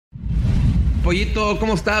Pollito,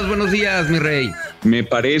 ¿cómo estás? Buenos días, mi rey. Me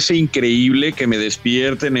parece increíble que me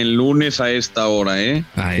despierten el lunes a esta hora, ¿eh?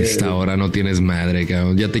 A esta hora no tienes madre,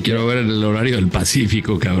 cabrón. Ya te quiero ver en el horario del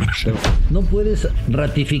Pacífico, cabrón. No puedes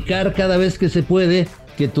ratificar cada vez que se puede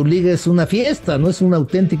que tu liga es una fiesta, no es un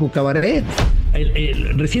auténtico cabaret.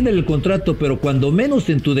 Rescinde el contrato, pero cuando menos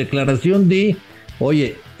en tu declaración di,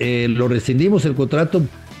 oye, lo rescindimos el contrato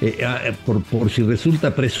por si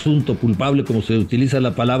resulta presunto culpable, como se utiliza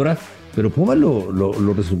la palabra, pero Puma lo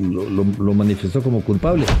manifestó como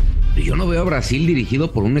culpable. Yo no veo a Brasil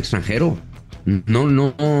dirigido por un extranjero.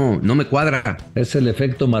 No me cuadra. Es el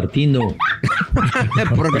efecto Martino.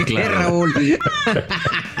 ¿Por qué, Raúl?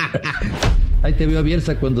 Ahí te veo a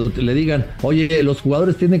Bielsa cuando le digan, oye, los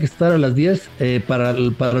jugadores tienen que estar a las 10 para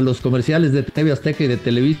los comerciales de TV Azteca y de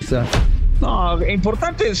Televisa. No,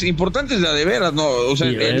 importantes de veras, no. O sea,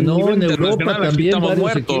 en Europa también estamos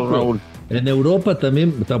muertos, equipos. Raúl. En Europa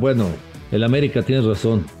también está bueno. El América, tienes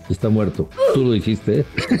razón, está muerto. Tú lo dijiste, ¿eh?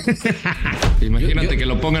 Imagínate que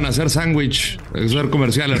lo pongan a hacer sándwich, a hacer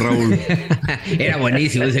comerciales, Raúl. Era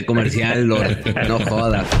buenísimo ese comercial, no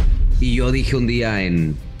jodas. Y yo dije un día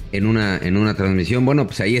en una transmisión, bueno,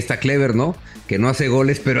 pues ahí está Clever, ¿no? Que no hace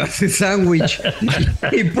goles, pero hace sándwich.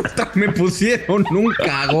 Y puta, me pusieron un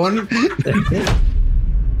cagón.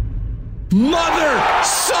 Mother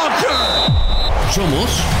Soccer.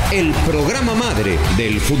 Somos el programa madre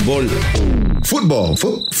del fútbol. Football?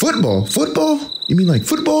 You mean like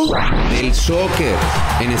football? Del soccer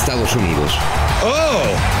en Estados Unidos. Oh,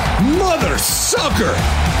 Mother Soccer.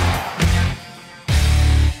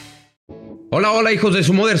 Hola, hijos de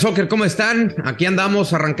su Mother Soccer, ¿cómo están? Aquí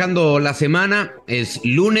andamos arrancando la semana. Es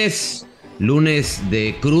lunes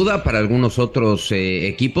de cruda para algunos otros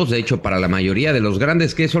equipos. De hecho, para la mayoría de los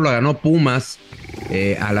grandes, que eso lo ganó Pumas.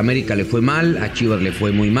 Al América le fue mal, a Chivas le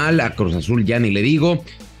fue muy mal, a Cruz Azul ya ni le digo.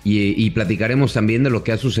 Y platicaremos también de lo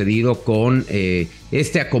que ha sucedido con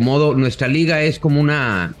este acomodo. Nuestra liga es como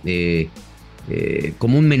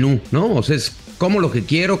como un menú, ¿no? O sea, es como lo que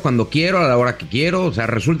quiero, cuando quiero, a la hora que quiero. O sea,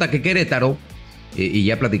 resulta que Querétaro, y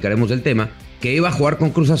ya platicaremos del tema, que iba a jugar con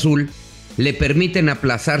Cruz Azul, le permiten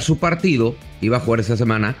aplazar su partido, iba a jugar esa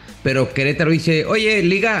semana, pero Querétaro dice, oye,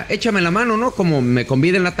 liga, échame la mano, ¿no? Como me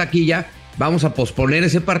convida en la taquilla, vamos a posponer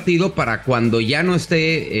ese partido para cuando ya no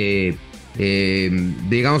esté,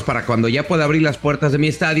 digamos, para cuando ya pueda abrir las puertas de mi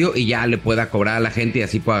estadio y ya le pueda cobrar a la gente y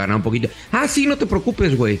así pueda ganar un poquito. Ah, sí, no te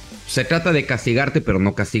preocupes, güey. Se trata de castigarte, pero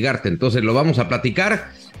no castigarte. Entonces lo vamos a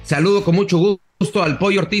platicar. Saludo con mucho gusto al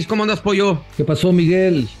Pollo Ortiz. ¿Cómo andas, Pollo? ¿Qué pasó,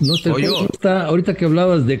 Miguel? No está. Ahorita que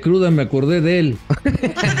hablabas de cruda me acordé de él.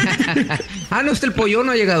 ¿No está el Pollo?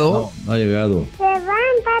 ¿No ha llegado? No ha llegado.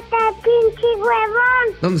 Levántate, pinche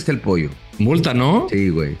huevón. ¿Dónde está el Pollo? ¿Multa, no? Sí,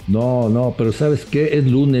 güey. No, pero ¿sabes qué? Es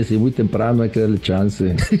lunes y muy temprano, hay que darle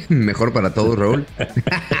chance. Mejor para todos, Raúl.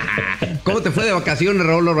 ¿Cómo te fue de vacaciones,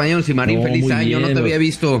 Raúl Orbañanos y Marín? Feliz año, bien, no te había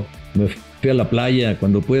visto. Me fui a la playa,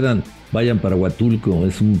 cuando puedan, vayan para Huatulco,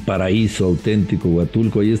 es un paraíso auténtico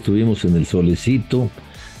Huatulco, ahí estuvimos en el solecito,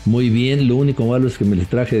 muy bien, lo único malo es que me les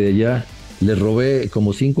traje de allá, les robé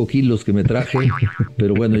como 5 kilos que me traje,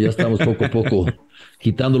 pero bueno, ya estamos poco a poco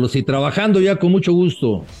quitándolos y trabajando ya con mucho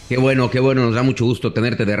gusto. Qué bueno, nos da mucho gusto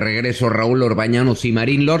tenerte de regreso, Raúl Orbañanos y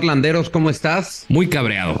Marín. Lord Landeros, ¿cómo estás? Muy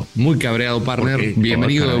cabreado, partner.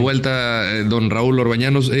 Bienvenido de vuelta, don Raúl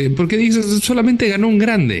Orbañanos. ¿Por qué dices solamente ganó un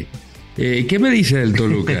grande? ¿Qué me dice del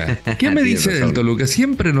Toluca? Toluca?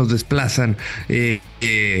 Siempre nos desplazan,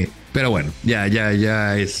 pero bueno,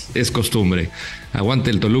 ya es costumbre. Aguante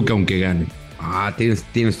el Toluca aunque gane.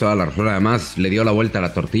 Tienes toda la razón. Además, le dio la vuelta a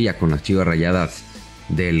la tortilla con las Chivas Rayadas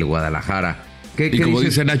del Guadalajara. Y como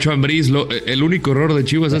dice Nacho Ambriz, el único error de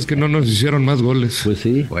Chivas es que no nos hicieron más goles. Pues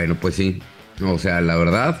sí. Bueno, pues sí. O sea, la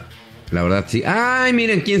verdad sí. Ay,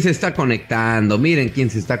 miren quién se está conectando.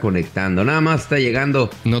 Nada más está llegando.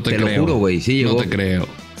 No te creo. Lo juro, güey. Sí llegó. No te creo.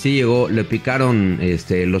 Sí llegó. Le picaron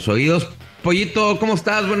los oídos. Pollito, ¿cómo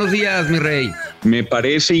estás? Buenos días, mi rey. Me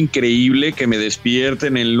parece increíble que me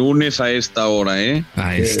despierten el lunes a esta hora, ¿eh?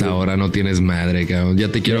 A esta hora no tienes madre, cabrón. Ya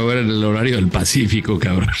te quiero ver en el horario del Pacífico,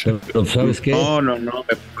 cabrón. Pero ¿sabes qué? No.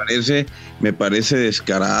 Me parece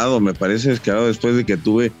descarado después de que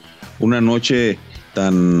tuve una noche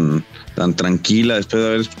tan tranquila, después de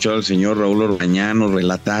haber escuchado al señor Raúl Orbañanos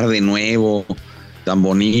relatar de nuevo, tan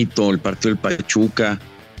bonito, el partido del Pachuca.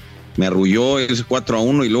 Me arrulló ese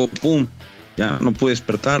 4-1 y luego ¡pum! Ya no pude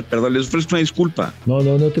despertar, perdón, les ofrezco una disculpa. No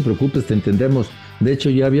te preocupes, te entendemos. De hecho,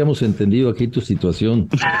 ya habíamos entendido aquí tu situación.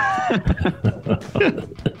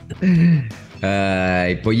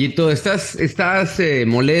 Ay, Pollito, ¿estás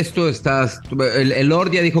molesto? El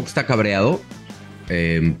Lord ya dijo que está cabreado.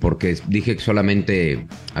 porque dije que solamente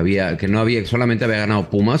solamente había ganado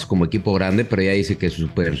Pumas como equipo grande, pero ya dice que es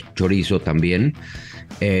súper chorizo también.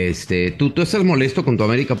 ¿Tú estás molesto con tu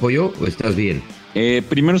América, Pollo, o estás bien?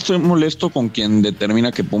 Primero estoy molesto con quien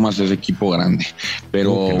determina que Pumas es equipo grande,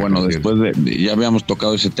 pero bueno, después ya habíamos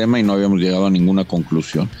tocado ese tema y no habíamos llegado a ninguna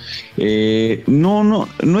conclusión. No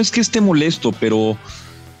es que esté molesto, pero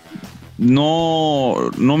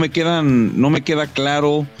no me queda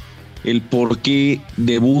claro el por qué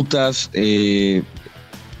debutas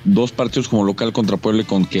 2 partidos como local contra Puebla y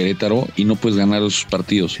con Querétaro y no puedes ganar esos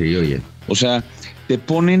partidos. Sí, oye. O sea, te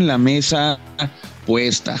ponen la mesa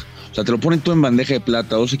puesta. O sea, te lo ponen todo en bandeja de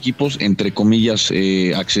plata, 2 equipos, entre comillas,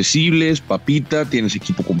 accesibles, papita, tienes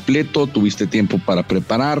equipo completo, tuviste tiempo para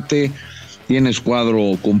prepararte, tienes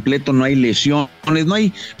cuadro completo, no hay lesiones, no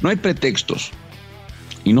hay pretextos.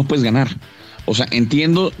 Y no puedes ganar. O sea,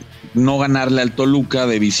 entiendo no ganarle al Toluca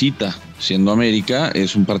de visita, siendo América,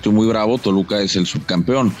 es un partido muy bravo, Toluca es el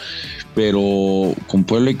subcampeón, pero con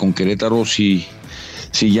Puebla y con Querétaro sí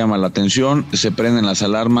llama la atención, se prenden las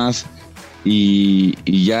alarmas y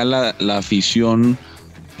ya la afición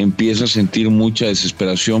empieza a sentir mucha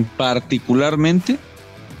desesperación, particularmente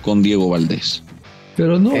con Diego Valdés.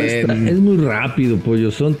 Pero no, es muy rápido,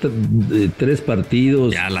 Pollo. Son 3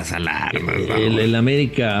 partidos. Ya las alarmas. El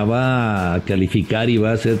América va a calificar y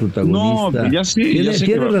va a ser protagonista. No, ya sé.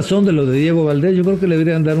 Tiene razón de lo de Diego Valdés. Yo creo que le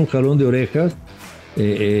deberían dar un jalón de orejas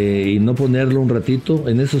y no ponerlo un ratito.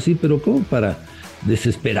 En eso sí, pero ¿cómo para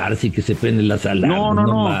desesperarse y que se prenden las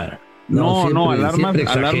alarmas? No, alarmas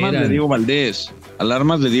de Diego Valdés.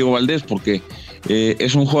 Alarmas de Diego Valdés, porque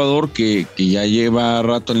es un jugador que ya lleva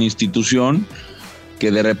rato en la institución, que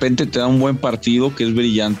de repente te da un buen partido, que es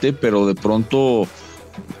brillante, pero de pronto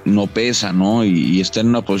no pesa, ¿no? Y está en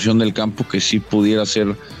una posición del campo que sí pudiera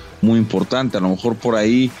ser muy importante. A lo mejor por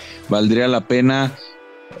ahí valdría la pena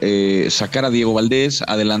sacar a Diego Valdés,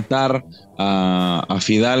 adelantar a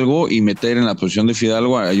Fidalgo y meter en la posición de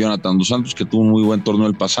Fidalgo a Jonathan dos Santos, que tuvo un muy buen torneo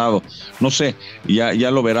el pasado. No sé, ya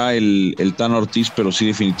lo verá el Tano Ortiz, pero sí,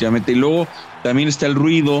 definitivamente. Y luego también está el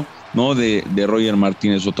ruido, ¿no? De Roger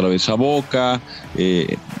Martínez otra vez a Boca,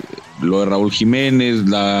 lo de Raúl Jiménez,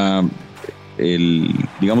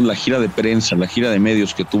 digamos la gira de prensa, la gira de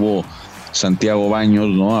medios que tuvo Santiago Baños,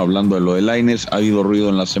 ¿no? Hablando de lo de Lainez, ha habido ruido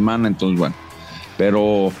en la semana, entonces bueno.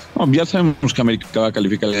 Pero no, ya sabemos que América va a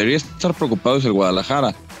calificar. Debería estar preocupado es el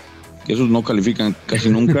Guadalajara, que esos no califican casi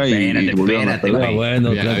nunca. Espérate,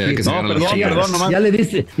 bueno, perdón, nomás. Ya le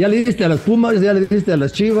diste a las Pumas, ya le diste a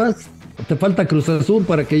las Chivas. Te falta Cruz Azul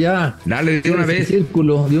para que ya... Dale de una vez.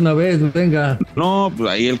 Círculo, de una vez, venga. No,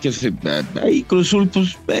 pues ahí Cruz Azul,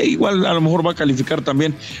 pues igual a lo mejor va a calificar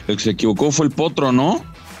también. El que se equivocó fue el Potro, ¿no?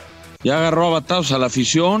 Ya agarró a batazos a la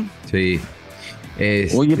afición. Sí.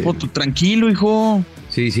 Oye, Potro, tranquilo, hijo.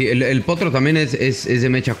 Sí, el Potro también es de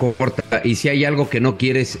mecha corta. Y si hay algo que no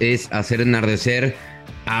quieres es hacer enardecer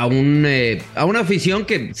a una afición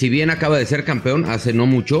que, si bien acaba de ser campeón hace no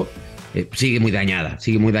mucho, sigue muy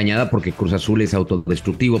dañada porque Cruz Azul es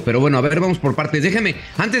autodestructivo. Pero bueno, a ver, vamos por partes. Déjeme,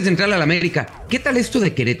 antes de entrar a la América, ¿qué tal esto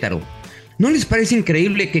de Querétaro? ¿No les parece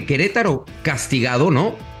increíble que Querétaro, castigado,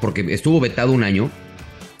 ¿no? Porque estuvo vetado un año,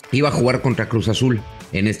 iba a jugar contra Cruz Azul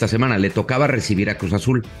en esta semana, le tocaba recibir a Cruz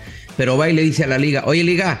Azul, pero va y le dice a la Liga, oye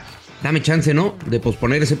Liga, dame chance, ¿no? De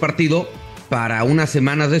posponer ese partido para unas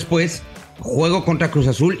semanas después, juego contra Cruz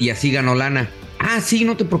Azul y así ganó lana. Ah, sí,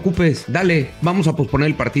 no te preocupes, dale, vamos a posponer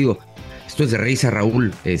el partido. Esto es de risa,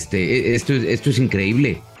 Raúl, esto es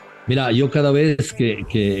increíble. Mira, yo cada vez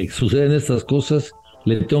que suceden estas cosas,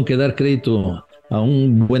 le tengo que dar crédito a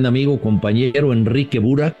un buen amigo, compañero, Enrique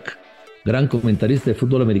Burak, gran comentarista de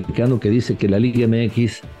fútbol americano, que dice que la Liga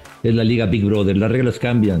MX es la Liga Big Brother, las reglas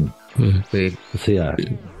cambian. Sí. O sea,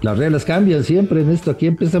 las reglas cambian siempre en esto. Aquí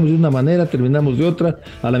empezamos de una manera, terminamos de otra,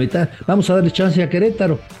 a la mitad. Vamos a darle chance a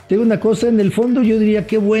Querétaro. Te digo una cosa, en el fondo yo diría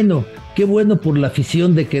qué bueno por la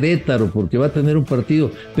afición de Querétaro, porque va a tener un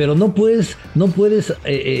partido, pero no puedes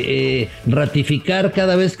ratificar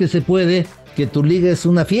cada vez que se puede que tu liga es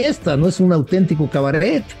una fiesta, no es un auténtico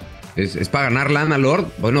cabaret. Es para ganar lana, Lord.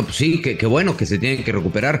 Bueno, pues sí, qué bueno que se tienen que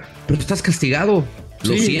recuperar, pero estás castigado.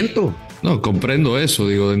 Lo siento. No, comprendo eso.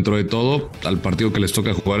 Digo, dentro de todo, al partido que les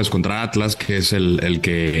toca jugar es contra Atlas, que es el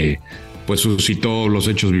que pues suscitó los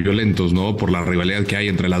hechos violentos, ¿no? Por la rivalidad que hay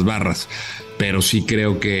entre las barras. Pero sí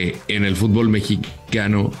creo que en el fútbol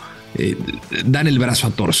mexicano dan el brazo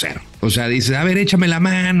a torcer. O sea, dices, a ver, échame la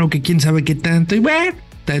mano, que quién sabe qué tanto. Y bueno,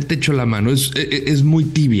 te echo la mano. Es muy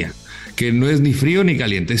tibia, que no es ni frío ni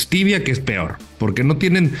caliente, es tibia, que es peor, porque no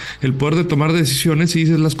tienen el poder de tomar decisiones y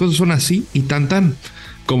dices las cosas son así y tan.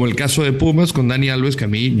 como el caso de Pumas con Dani Alves, que a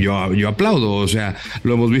mí yo aplaudo. O sea,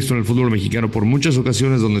 lo hemos visto en el fútbol mexicano por muchas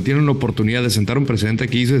ocasiones donde tienen una oportunidad de sentar un precedente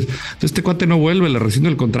que dices, este cuate no vuelve, le rescinde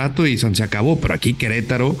el contrato y se acabó. Pero aquí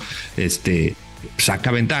Querétaro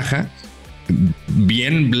saca ventaja.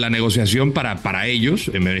 Bien la negociación para ellos,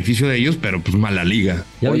 en beneficio de ellos, pero pues mal la liga.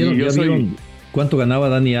 ¿Ya vieron cuánto ganaba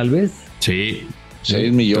Dani Alves? Sí.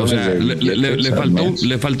 6 millones. O sea,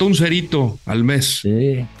 le faltó un cerito al mes.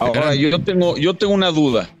 Sí. Ahora, yo tengo una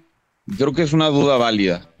duda. Creo que es una duda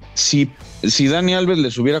válida. Si Dani Alves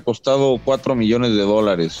les hubiera costado $4 millones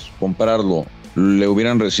comprarlo, ¿le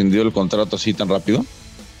hubieran rescindido el contrato así tan rápido?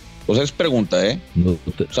 O sea, es pregunta, ¿eh? No,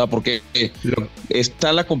 O sea, porque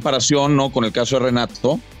está la comparación, ¿no? Con el caso de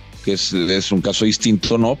Renato, que es un caso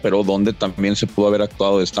distinto, ¿no? Pero donde también se pudo haber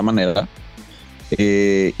actuado de esta manera.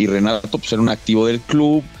 Y Renato, pues, era un activo del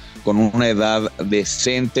club, con una edad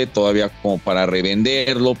decente, todavía como para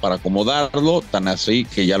revenderlo, para acomodarlo, tan así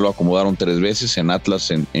que ya lo acomodaron 3 veces en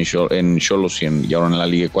Atlas, en Xolos y ahora en la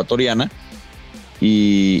Liga Ecuatoriana.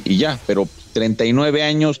 Y ya, pero 39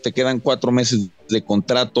 años, te quedan 4 meses de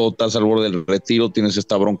contrato, estás al borde del retiro, tienes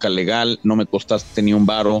esta bronca legal, no me costaste ni un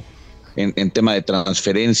varo en tema de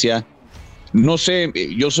transferencia. No sé,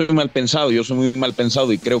 yo soy muy mal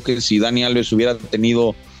pensado y creo que si Dani Alves hubiera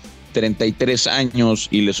tenido 33 años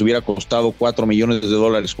y les hubiera costado $4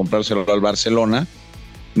 millones comprárselo al Barcelona,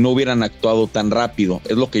 no hubieran actuado tan rápido.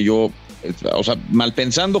 Es lo que yo, o sea, mal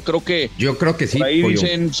pensando, creo que... Yo creo que sí. Por ahí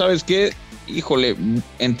dicen, ¿sabes qué? Híjole,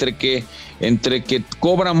 entre que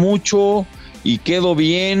cobra mucho y quedo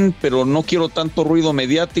bien, pero no quiero tanto ruido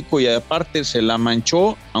mediático y aparte se la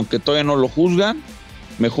manchó, aunque todavía no lo juzgan,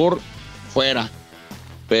 mejor fuera.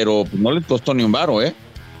 Pero no le costó ni un varo, ¿eh?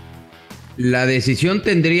 La decisión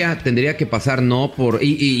tendría que pasar, no por...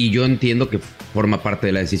 Y yo entiendo que forma parte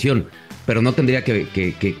de la decisión, pero no tendría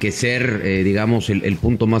que ser, digamos, el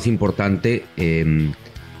punto más importante en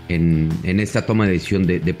esta toma de decisión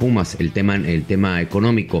de Pumas, el tema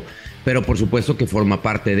económico. Pero por supuesto que forma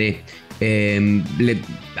parte de...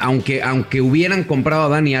 aunque hubieran comprado a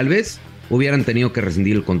Dani Alves, hubieran tenido que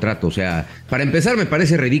rescindir el contrato. O sea, para empezar me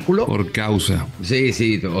parece ridículo. Por causa.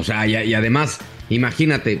 Sí, o sea, y además,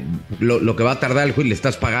 imagínate lo que va a tardar el juez, le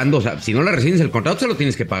estás pagando. O sea, si no le rescindes el contrato, se lo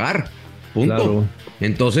tienes que pagar. Punto. Claro.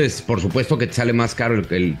 Entonces, por supuesto que te sale más caro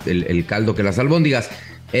el caldo que las albóndigas.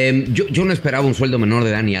 Yo no esperaba un sueldo menor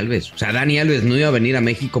de Dani Alves. O sea, Dani Alves no iba a venir a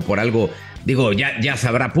México por algo. Digo, ya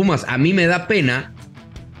sabrá Pumas. A mí me da pena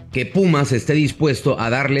que Pumas esté dispuesto a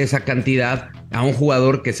darle esa cantidad a un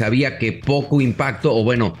jugador que sabía que poco impacto, o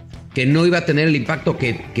bueno, que no iba a tener el impacto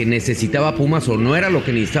que necesitaba Pumas, o no era lo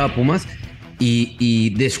que necesitaba Pumas,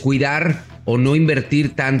 y descuidar o no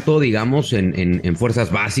invertir tanto, digamos, en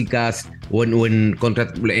fuerzas básicas o en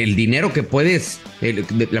el dinero que puedes,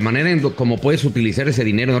 la manera en cómo puedes utilizar ese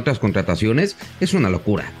dinero en otras contrataciones, es una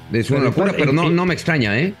locura. Pero no me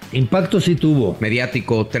extraña, ¿eh? Impacto sí tuvo.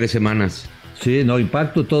 Mediático, 3 semanas. Sí, no,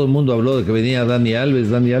 impacto, todo el mundo habló de que venía Dani Alves.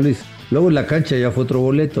 Luego en la cancha ya fue otro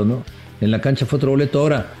boleto, ¿no?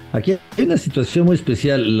 Ahora, aquí hay una situación muy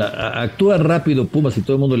especial. Actúa rápido Pumas y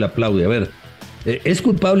todo el mundo le aplaude. A ver, ¿es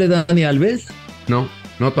culpable Dani Alves? No,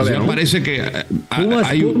 todavía no. Parece que Pumas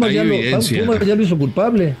hay evidencia. Pumas ya lo hizo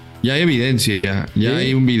culpable. Ya hay evidencia, ya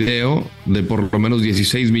hay un video de por lo menos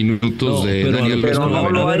 16 minutos de Dani Alves.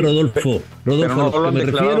 Rodolfo, lo que me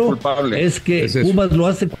refiero culpable. Es que Pumas lo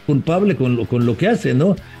hace culpable con lo que hace,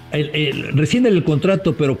 ¿no? Rescinde el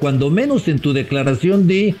contrato, pero cuando menos en tu declaración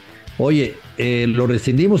di, oye, lo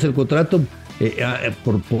rescindimos el contrato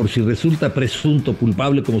por si resulta presunto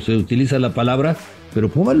culpable, como se utiliza la palabra, pero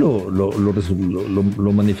Pumas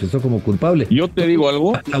lo manifestó como culpable. Yo te digo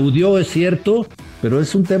algo. Aplaudió, es cierto, pero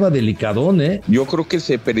es un tema delicadón, ¿eh? Yo creo que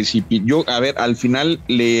se precipitó. A ver, al final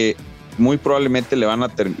muy probablemente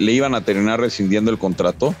le iban a terminar rescindiendo el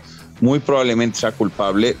contrato. Muy probablemente sea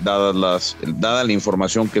culpable, dada la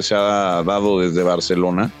información que se ha dado desde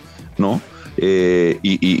Barcelona, ¿no?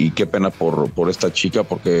 Y qué pena por esta chica,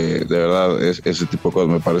 porque de verdad ese tipo de cosas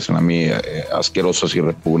me parecen a mí asquerosas y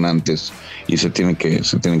repugnantes y se tienen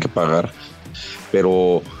que pagar.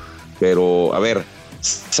 Pero a ver,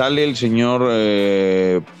 sale el señor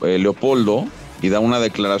Leopoldo y da una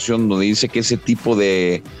declaración donde dice que ese tipo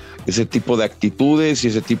de actitudes y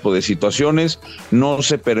ese tipo de situaciones no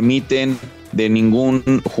se permiten de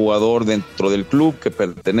ningún jugador dentro del club que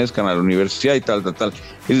pertenezcan a la universidad y tal.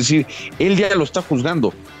 Es decir, él ya lo está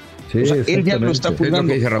juzgando. Sí, o sea, él ya lo está juzgando. Es lo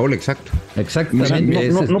que dice Raúl, exacto.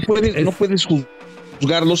 Exactamente. O sea, no puedes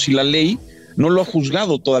juzgarlo si la ley no lo ha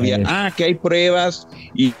juzgado todavía. Que hay pruebas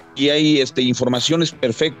y hay informaciones,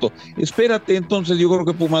 perfecto. Espérate, entonces yo creo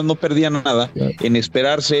que Pumas no perdía nada en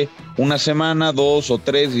esperarse una semana, 2 o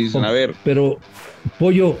 3 y dicen, a ver. Pero,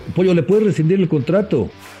 Pollo, le puedes rescindir el contrato,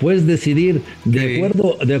 puedes decidir de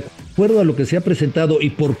acuerdo a lo que se ha presentado, y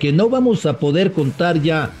porque no vamos a poder contar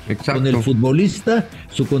ya con el futbolista,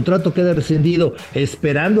 su contrato queda rescindido,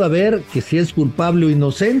 esperando a ver que si es culpable o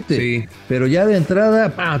inocente. Sí. Pero ya de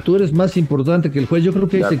entrada, tú eres más importante que el juez. Yo creo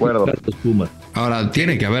que hay que quitar los Pumas. Ahora,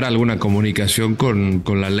 tiene que haber alguna comunicación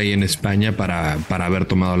con la ley en España para haber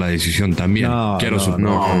tomado la decisión también. ¿Tú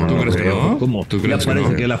crees que no? ¿Cómo? ¿Tú crees ya parece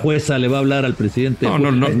que no? Que la jueza le va a hablar al presidente.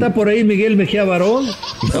 No. ¿Está por ahí Miguel Mejía Barón?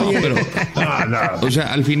 No, pero... O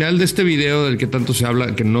sea, al final de este video del que tanto se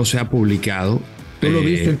habla, que no se ha publicado... ¿Tú lo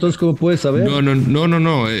viste? Entonces, ¿cómo puedes saber?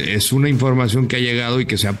 No. Es una información que ha llegado y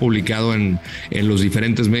que se ha publicado en los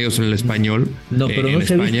diferentes medios en el español. No, pero no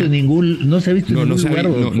se ha visto en ningún lugar.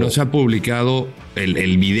 No se ha publicado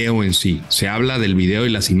el video en sí. Se habla del video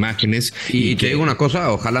y las imágenes. Y te digo una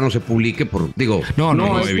cosa, ojalá no se publique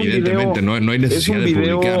No, evidentemente, no hay necesidad de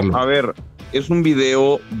publicarlo. A ver, es un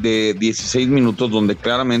video de 16 minutos donde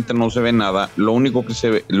claramente no se ve nada. Lo único que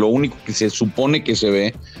se supone que se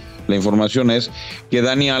ve, la información es que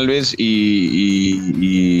Dani Alves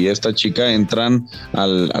y esta chica entran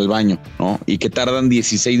al baño, ¿no? Y que tardan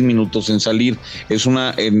 16 minutos en salir. Es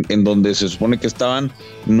una en donde se supone que estaban,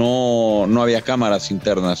 no había cámaras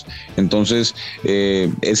internas. Entonces,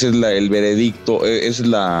 ese es el veredicto, esa es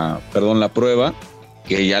la prueba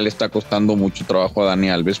que ya le está costando mucho trabajo a Dani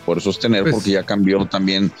Alves poder sostener, porque ya cambió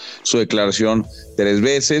también su declaración 3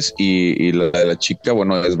 veces y la de la chica,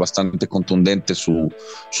 bueno, es bastante contundente su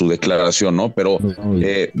declaración, ¿no? Pero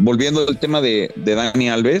volviendo al tema de Dani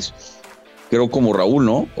Alves, creo como Raúl,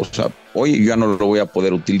 ¿no? O sea, hoy ya no lo voy a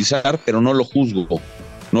poder utilizar, pero no lo juzgo.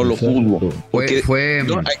 No lo juzgo. Porque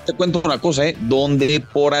ahí te cuento una cosa, donde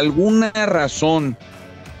por alguna razón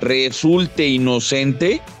resulte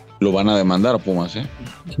inocente, lo van a demandar a Pumas, Sí.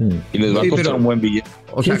 Y les va a costar un buen billete.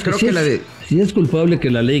 O sea, creo que si es culpable,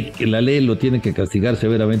 que la ley lo tiene que castigar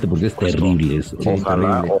severamente, porque es terrible eso.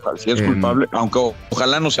 Ojalá, si es culpable, aunque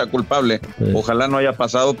ojalá no sea culpable, ojalá no haya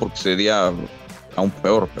pasado, porque sería aún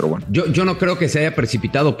peor, pero bueno. Yo no creo que se haya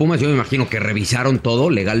precipitado Pumas. Yo me imagino que revisaron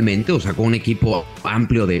todo legalmente, o sea, con un equipo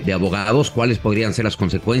amplio de abogados, cuáles podrían ser las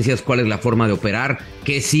consecuencias, cuál es la forma de operar,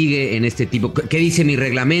 qué sigue en este tipo, qué dice mi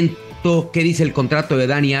reglamento, qué dice el contrato de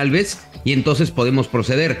Dani Alves, y entonces podemos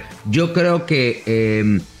proceder. Yo creo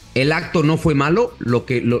que el acto no fue malo. Lo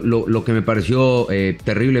que me pareció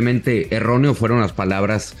terriblemente erróneo fueron las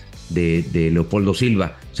palabras de Leopoldo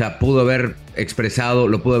Silva. O sea, lo pudo haber expresado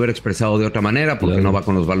de otra manera, porque no va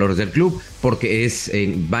con los valores del club, porque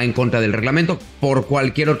va en contra del reglamento, por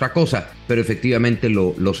cualquier otra cosa, pero efectivamente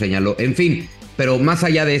lo señaló. En fin, pero más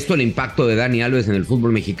allá de esto, el impacto de Dani Alves en el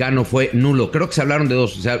fútbol mexicano fue nulo. Creo que se hablaron de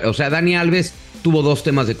dos. O sea, Dani Alves tuvo 2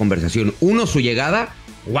 temas de conversación. Uno, su llegada.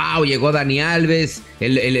 ¡Wow! Llegó Dani Alves,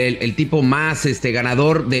 el tipo más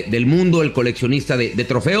ganador del mundo, el coleccionista de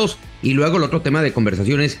trofeos. Y luego el otro tema de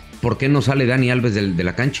conversación es: ¿por qué no sale Dani Alves de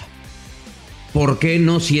la cancha? ¿Por qué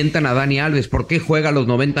no sientan a Dani Alves? ¿Por qué juega los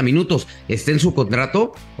 90 minutos? ¿Está en su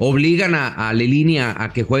contrato? ¿Obligan a Lelini a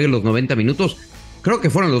que juegue los 90 minutos? Creo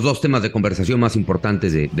que fueron los 2 temas de conversación más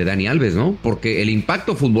importantes de Dani Alves, ¿no? Porque el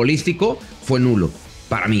impacto futbolístico fue nulo,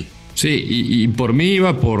 para mí. Sí, y por mí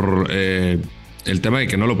iba por el tema de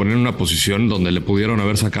que no lo ponían en una posición donde le pudieron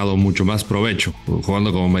haber sacado mucho más provecho,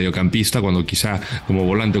 jugando como mediocampista, cuando quizá como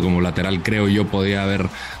volante o como lateral, creo yo, podía haber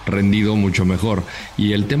rendido mucho mejor.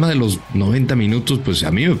 Y el tema de los 90 minutos, pues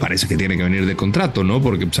a mí me parece que tiene que venir de contrato, ¿no?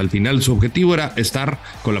 Porque pues, al final su objetivo era estar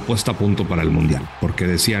con la puesta a punto para el Mundial, porque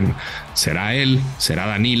decían, ¿será él? ¿Será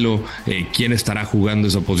Danilo? ¿Quién estará jugando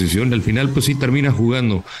esa posición? Al final, pues sí, termina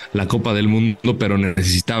jugando la Copa del Mundo, pero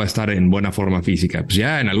necesitaba estar en buena forma física. Pues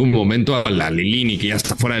ya en algún momento a la Lilini, que ya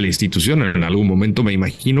está fuera de la institución, en algún momento me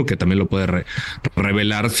imagino que también lo puede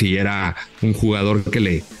revelar si era un jugador que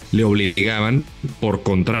le obligaban por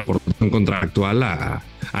contractual a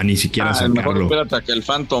ni siquiera sacarlo. Mejor espérate que el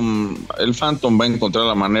Phantom va a encontrar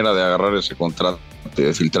la manera de agarrar ese contrato y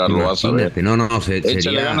de filtrarlo. Vas a ver.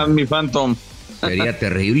 Échale ganas, mi Phantom. Sería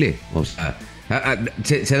terrible. O sea,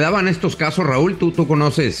 se daban estos casos, Raúl. Tú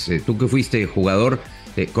conoces, tú que fuiste jugador,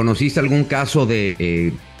 ¿conociste algún caso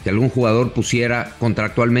de que algún jugador pusiera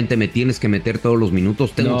contractualmente: me tienes que meter todos los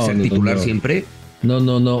minutos, tengo que ser titular siempre? No,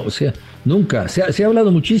 o sea, nunca. Se ha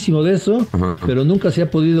hablado muchísimo de eso, pero nunca se ha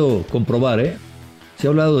podido comprobar, Se ha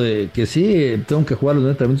hablado de que sí, tengo que jugar los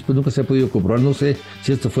 90 minutos, pero nunca se ha podido comprobar. No sé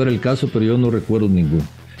si esto fuera el caso, pero yo no recuerdo ninguno.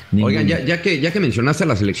 Oigan, ya que mencionaste a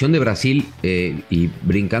la selección de Brasil y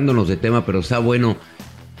brincándonos de tema, pero está bueno,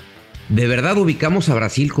 ¿de verdad ubicamos a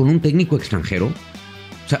Brasil con un técnico extranjero?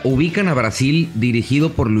 O sea, ¿ubican a Brasil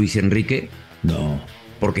dirigido por Luis Enrique? No.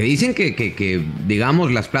 Porque dicen que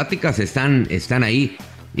digamos, las pláticas están ahí.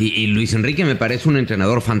 Y Luis Enrique me parece un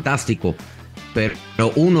entrenador fantástico. Pero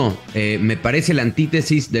me parece la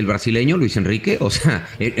antítesis del brasileño, Luis Enrique. O sea,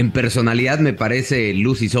 en personalidad me parece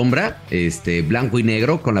luz y sombra, blanco y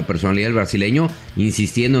negro, con la personalidad del brasileño,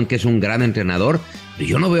 insistiendo en que es un gran entrenador.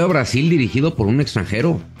 Yo no veo a Brasil dirigido por un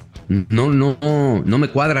extranjero. No me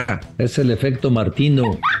cuadra. Es el efecto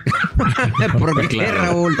Martino. ¿Por qué,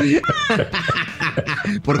 Raúl?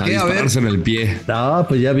 ¿Por qué? A ver. En el pie. No,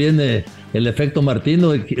 pues ya viene el efecto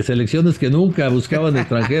Martino. Selecciones que nunca buscaban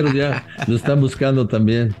extranjeros, ya lo están buscando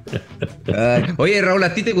también. Oye, Raúl,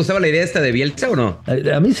 ¿a ti te gustaba la idea esta de Bielsa o no?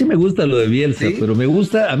 A mí sí me gusta lo de Bielsa, ¿sí? Pero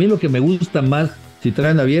a mí lo que me gusta más, si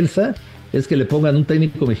traen a Bielsa, es que le pongan un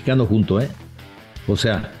técnico mexicano junto, ¿eh? O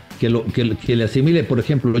sea, que le asimile, por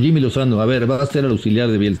ejemplo, Jimmy Lozano, a ver, va a ser el auxiliar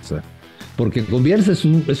de Bielsa. Porque con Bielsa es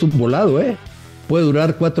un volado, ¿eh? Puede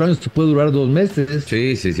durar 4 años, puede durar 2 meses.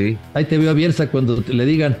 Sí. Ahí te veo a Bielsa cuando le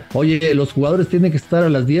digan, oye, los jugadores tienen que estar a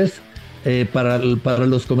las 10 para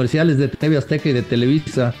los comerciales de TV Azteca y de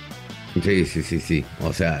Televisa. Sí.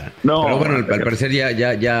 O sea, no, pero bueno, al parecer ya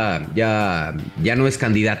no es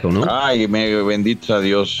candidato, ¿no? Ay, bendito a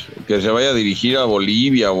Dios. Que se vaya a dirigir a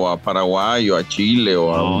Bolivia o a Paraguay o a Chile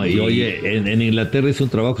o a... No, y oye, en Inglaterra es un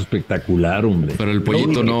trabajo espectacular, hombre. Pero el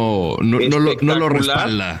pollito no lo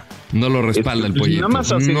respalda. No lo respalda el pollito. Nada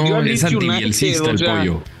más ascendió a es antibielcista el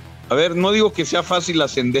pollo. A ver, no digo que sea fácil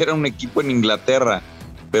ascender a un equipo en Inglaterra,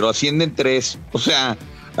 pero ascienden 3. O sea...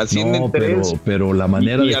 Ascienden 3. Pero la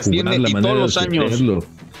manera de jugar, la manera de hacerlo.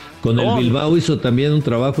 Con el Bilbao hizo también un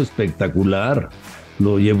trabajo espectacular.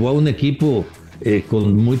 Lo llevó a un equipo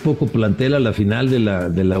con muy poco plantel a la final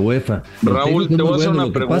de la UEFA. Raúl, te voy a hacer una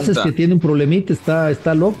pregunta. Lo que pasa es que tiene un problemita,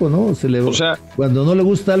 está loco, ¿no? O sea, cuando no le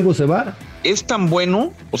gusta algo se va. Es tan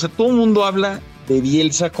bueno, o sea, todo el mundo habla de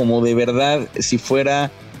Bielsa como de verdad si fuera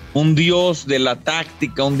un dios de la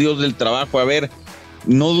táctica, un dios del trabajo. A ver,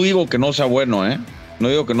 no digo que no sea bueno, ¿eh? No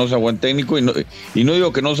digo que no sea buen técnico y no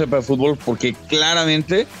digo que no sepa de fútbol, porque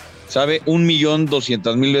claramente sabe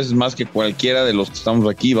 1.200.000 veces más que cualquiera de los que estamos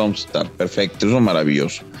aquí. Vamos a estar perfecto, eso es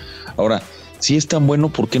maravilloso. Ahora, si es tan bueno,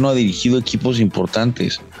 ¿por qué no ha dirigido equipos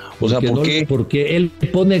importantes? O sea, ¿por qué? Porque él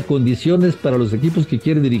pone condiciones para los equipos que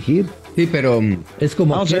quiere dirigir. Sí, pero es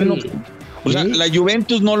como o sea, la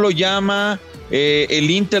Juventus no lo llama, el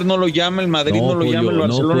Inter no lo llama, el Madrid no lo llama, el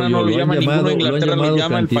Barcelona no lo llama, ninguno de Inglaterra lo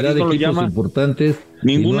llama, el París no lo llama,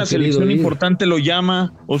 ninguna selección importante lo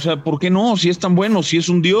llama. O sea, ¿por qué no? Si es tan bueno, si es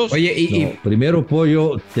un dios. Oye, primero,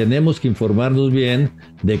 Pollo, tenemos que informarnos bien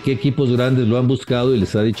de qué equipos grandes lo han buscado y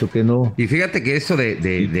les ha dicho que no. Y fíjate que eso de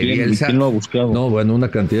Bielsa... ¿Quién lo ha buscado? No, bueno, una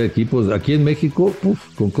cantidad de equipos. Aquí en México,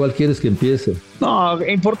 ¿con cuál quieres que empiece? No,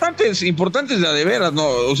 importantes de veras, no.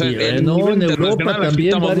 O sea, en Europa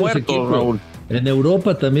también estamos muertos, Raúl. En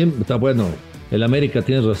Europa también está bueno. El América,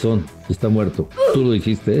 tienes razón, está muerto. Tú lo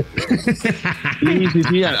dijiste, ¿eh?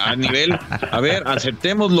 Sí, a nivel... A ver,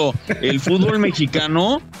 aceptémoslo. El fútbol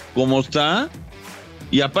mexicano, como está...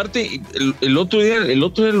 Y aparte, el otro día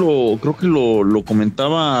creo que lo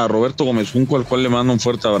comentaba Roberto Gómez Junco, al cual le mando un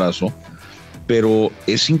fuerte abrazo. Pero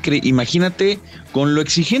es increíble. Imagínate con lo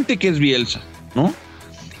exigente que es Bielsa, ¿no?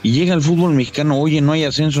 Y llega al fútbol mexicano, oye, no hay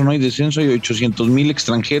ascenso, no hay descenso, hay 800,000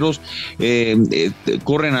 extranjeros,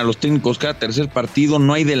 corren a los técnicos cada tercer partido,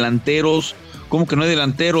 no hay delanteros. ¿Cómo que no hay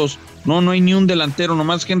delanteros? No hay ni un delantero,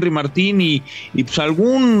 nomás Henry Martín y pues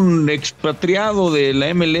algún expatriado de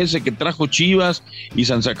la MLS que trajo Chivas y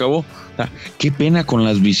se acabó. O sea, qué pena con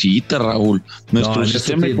las visitas, Raúl. Nuestro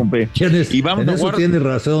sistema de compé. Y vamos a jugar. Tiene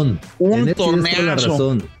razón. Un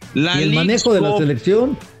torneazo. Y el manejo de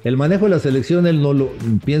la selección, él no lo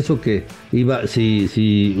pienso que iba,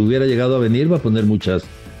 si hubiera llegado a venir, va a poner muchas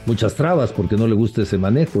trabas porque no le gusta ese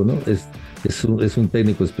manejo, ¿no? Es un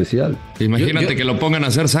técnico especial. Imagínate que lo pongan a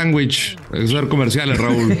hacer sándwich, a hacer comerciales,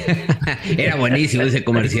 Raúl. Era buenísimo ese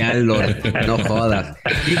comercial, no jodas.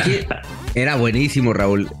 Era buenísimo,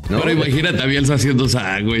 Raúl, ¿no? Pero imagínate a Bielsa haciendo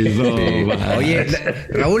sándwich. No, oye,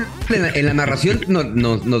 Raúl, en la narración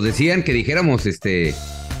nos decían que dijéramos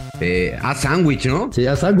a sándwich, ¿no? Sí,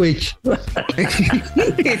 a sándwich.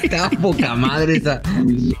 Estaba poca madre esa.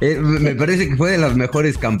 Me parece que fue de las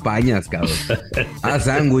mejores campañas, cabrón. A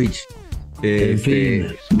sándwich. En fin.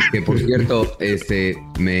 Que por cierto,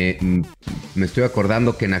 me estoy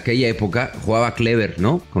acordando que en aquella época jugaba Clever,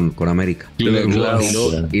 ¿no? Con América. Clever,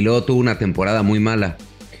 y luego tuvo una temporada muy mala.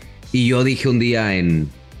 Y yo dije un día en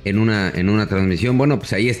en una transmisión, bueno,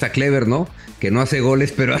 pues ahí está Clever, ¿no? Que no hace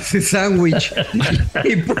goles, pero hace sándwich.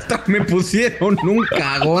 Y puta, me pusieron un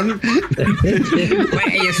cagón.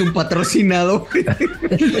 Güey, es un patrocinado.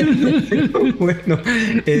 Bueno,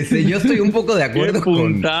 yo estoy un poco de acuerdo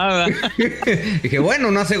con... Dije,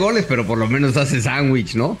 bueno, no hace goles, pero por lo menos hace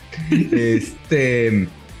sándwich, ¿no?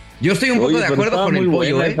 Yo estoy un poco de acuerdo con el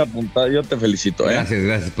Pollo, esa puntada. Yo te felicito,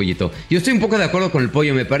 Gracias, Pollito. Yo estoy un poco de acuerdo con el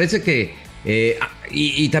Pollo. Me parece que,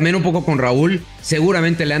 y también un poco con Raúl,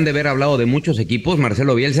 seguramente le han de haber hablado de muchos equipos,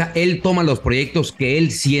 Marcelo Bielsa. Él toma los proyectos que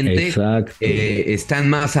él siente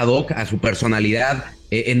están más ad hoc a su personalidad,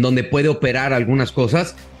 en donde puede operar algunas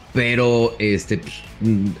cosas. Pero,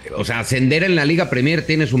 o sea, ascender en la Liga Premier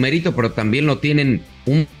tiene su mérito, pero también lo tienen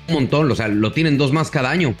un montón. O sea, lo tienen 2 más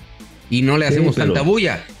cada año. Y no le hacemos tanta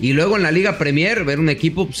bulla. Y luego en la Liga Premier, ver un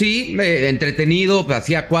equipo, sí, entretenido,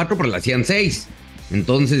 hacía 4, pero le hacían 6.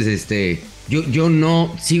 Entonces, yo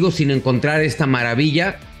no sigo sin encontrar esta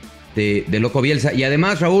maravilla de Loco Bielsa. Y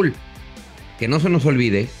además, Raúl, que no se nos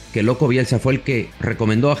olvide que Loco Bielsa fue el que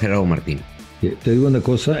recomendó a Gerardo Martín. Te digo una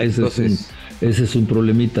cosa, ese es un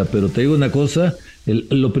problemita, pero te digo una cosa,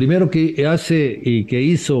 lo primero que hace y que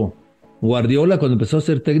hizo Guardiola cuando empezó a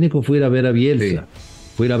ser técnico fue ir a ver a Bielsa.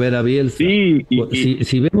 Sí. Sí,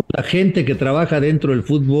 si vemos la gente que trabaja dentro del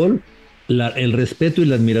fútbol, el respeto y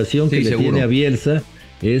la admiración que le tiene a Bielsa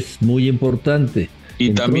es muy importante. Y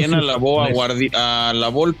entonces, también alabó a la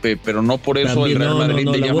Volpe, pero no por eso el Real Madrid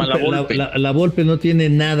le llama la Volpe. La Volpe no tiene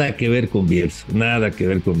nada que ver con Bielsa,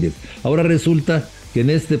 Ahora resulta que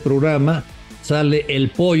en este programa sale el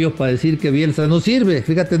Pollo para decir que Bielsa no sirve,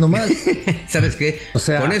 fíjate nomás. ¿Sabes qué? O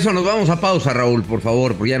sea, con eso nos vamos a pausa, Raúl, por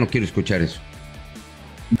favor, porque ya no quiero escuchar eso.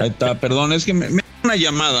 Ahí está, perdón, es que me entró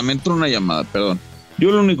una llamada, perdón.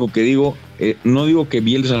 Yo lo único que digo, no digo que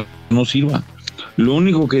Bielsa no sirva. Lo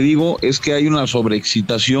único que digo es que hay una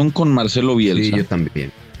sobreexcitación con Marcelo Bielsa. Sí, yo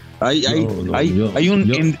también. Hay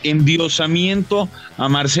un endiosamiento a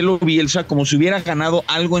Marcelo Bielsa como si hubiera ganado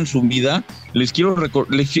algo en su vida. Les quiero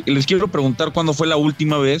preguntar cuándo fue la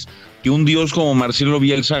última vez que un dios como Marcelo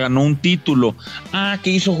Bielsa ganó un título.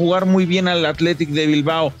 Que hizo jugar muy bien al Athletic de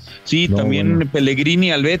Bilbao. Sí, también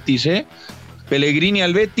Pellegrini al Betis, Pellegrini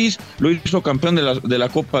al Betis, lo hizo campeón de la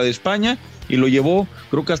Copa de España y lo llevó,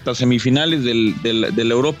 creo que hasta semifinales de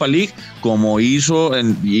la Europa League, como hizo,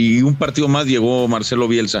 y un partido más llegó Marcelo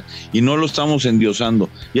Bielsa, y no lo estamos endiosando.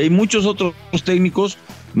 Y hay muchos otros técnicos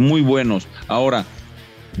muy buenos. Ahora,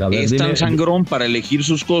 es tan sangrón para elegir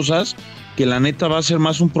sus cosas que la neta va a ser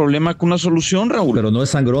más un problema que una solución, Raúl. Pero no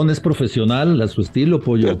es sangrón, es profesional a su estilo,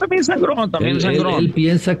 Pollo. Pero también sangrón, Él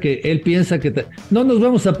piensa que no nos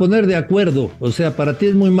vamos a poner de acuerdo. O sea, para ti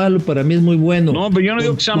es muy malo, para mí es muy bueno. No, pero yo no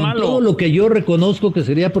digo que sea malo. Todo lo que yo reconozco que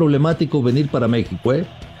sería problemático venir para México,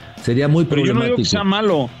 sería muy problemático. Pero yo no digo que sea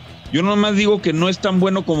malo. Yo nomás digo que no es tan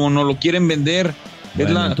bueno como nos lo quieren vender.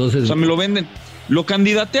 Bueno, entonces, o sea, me lo venden. Lo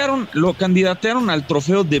candidatearon al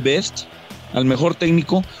trofeo de Best, al mejor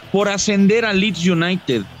técnico, por ascender a Leeds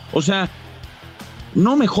United. O sea,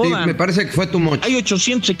 no me jodan. Sí, me parece que fue too much. Hay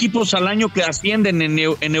 800 equipos al año que ascienden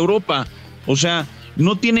en Europa. O sea,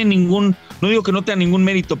 no tiene ningún, no digo que no tenga ningún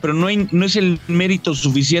mérito, pero no es el mérito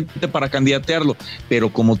suficiente para candidatearlo.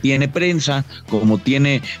 Pero como tiene prensa, como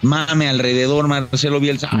tiene mame alrededor Marcelo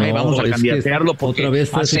Bielsa, vamos a candidatearlo porque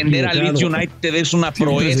ascender a Leeds United es una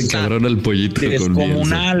proeza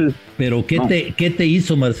descomunal. Pero ¿qué te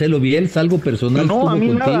hizo Marcelo Bielsa? ¿Algo personal tuvo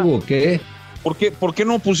contigo o qué? ¿Por qué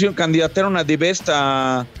no candidatearon a The Best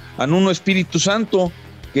a Nuno Espíritu Santo?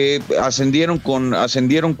 Que ascendieron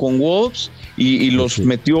con Wolves y los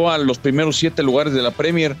metió a los primeros 7 lugares de la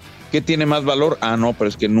Premier. ¿Qué tiene más valor? No, pero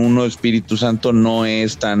es que Nuno Espíritu Santo no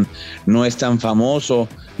es tan famoso,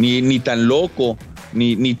 ni tan loco,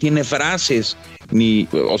 ni tiene frases,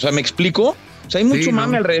 o sea, ¿me explico? O sea, hay mucho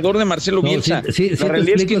mame alrededor de Marcelo Bielsa. La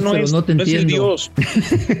realidad es que no es el Dios.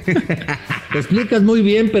 Te explicas muy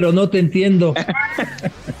bien, pero no te entiendo.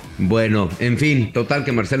 Bueno, en fin, total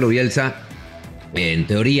que Marcelo Bielsa, en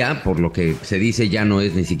teoría, por lo que se dice, ya no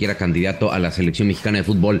es ni siquiera candidato a la selección mexicana de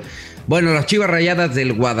fútbol. Bueno, las Chivas Rayadas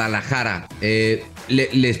del Guadalajara.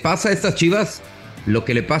 ¿Les pasa a estas Chivas lo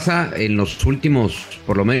que le pasa en los últimos,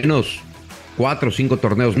 por lo menos, 4 o 5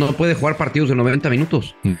 torneos? No puede jugar partidos de 90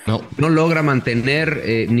 minutos. No logra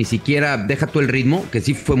mantener ni siquiera, deja tú el ritmo, que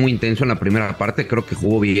sí fue muy intenso en la primera parte. Creo que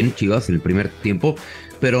jugó bien Chivas en el primer tiempo,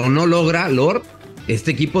 pero no logra,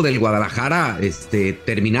 este equipo del Guadalajara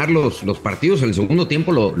terminar los partidos. En el segundo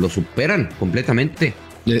tiempo lo superan completamente.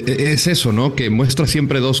 Es eso, ¿no? Que muestra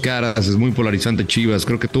siempre dos caras, es muy polarizante Chivas.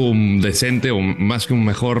 Creo que tuvo un decente o más que un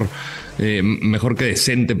mejor que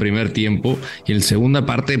decente primer tiempo. Y en segunda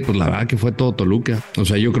parte, pues la verdad que fue todo Toluca. O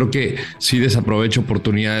sea, yo creo que sí desaprovecho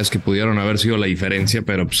oportunidades que pudieron haber sido la diferencia,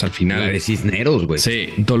 pero pues al final... La de Cisneros, güey. Sí,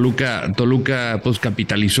 Toluca pues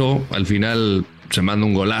capitalizó. Al final se manda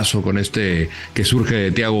un golazo con que surge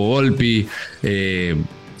de Thiago Volpi.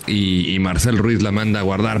 Y Marcel Ruiz la manda a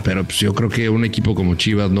guardar, pero pues yo creo que un equipo como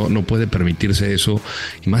Chivas no puede permitirse eso,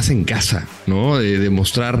 y más en casa, ¿no? De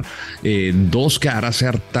mostrar dos caras,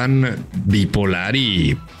 ser tan bipolar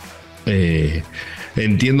y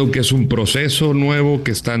entiendo que es un proceso nuevo que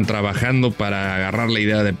están trabajando para agarrar la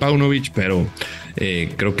idea de Paunovic, pero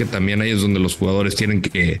creo que también ahí es donde los jugadores tienen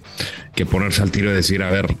que ponerse al tiro y decir, a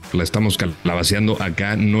ver, la estamos calabaceando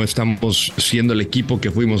acá, no estamos siendo el equipo que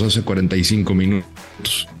fuimos hace 45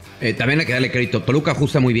 minutos. También hay que darle crédito. Toluca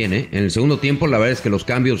ajusta muy bien, ¿eh? En el segundo tiempo, la verdad es que los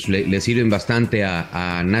cambios le sirven bastante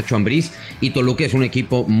a Nacho Ambriz, y Toluca es un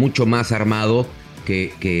equipo mucho más armado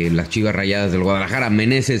que las Chivas Rayadas del Guadalajara.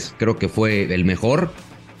 Meneses creo que fue el mejor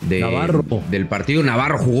del partido.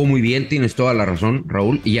 Navarro jugó muy bien, tienes toda la razón,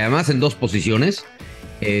 Raúl. Y además en dos posiciones.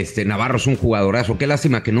 Navarro es un jugadorazo. Qué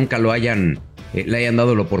lástima que nunca le hayan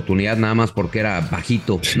dado la oportunidad, nada más porque era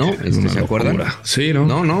bajito, ¿no? ¿Se acuerdan? Sí,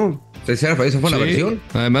 ¿no? No. Esa fue la versión.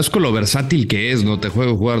 Además, con lo versátil que es, ¿no? Te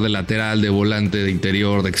juega jugar de lateral, de volante, de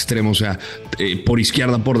interior, de extremo, o sea, por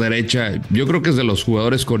izquierda, por derecha. Yo creo que es de los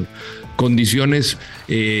jugadores con condiciones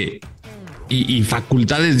y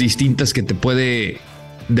facultades distintas que te puede,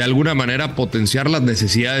 de alguna manera, potenciar las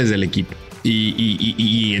necesidades del equipo.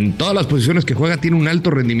 Y en todas las posiciones que juega tiene un alto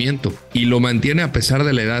rendimiento y lo mantiene a pesar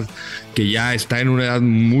de la edad, que ya está en una edad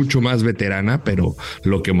mucho más veterana, pero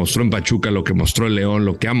lo que mostró en Pachuca, lo que mostró en León,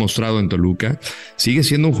 lo que ha mostrado en Toluca, sigue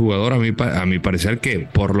siendo un jugador a mi parecer que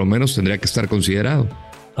por lo menos tendría que estar considerado.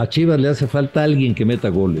 A Chivas le hace falta alguien que meta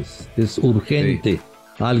goles, es urgente,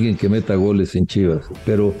 alguien que meta goles en Chivas,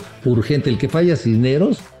 pero urgente. El que falla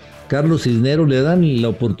Cisneros, Carlos Cisneros, le dan la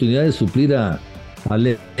oportunidad de suplir a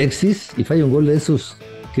Alexis y falla un gol de esos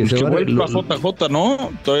que se vuelve a JJ,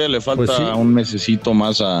 ¿no? Todavía le falta pues sí, un mesecito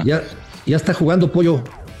más a... Ya está jugando, Pollo.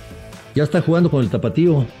 Ya está jugando con el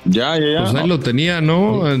tapatío. Ya. Pues ahí lo tenía,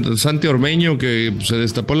 ¿no? Sí. Santi Ormeño, que se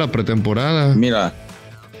destapó la pretemporada. Mira,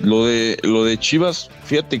 lo de Chivas,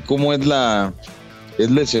 fíjate cómo es la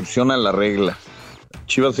excepción a la regla.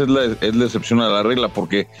 Chivas es la excepción a la regla,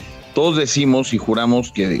 porque todos decimos y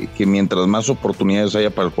juramos que mientras más oportunidades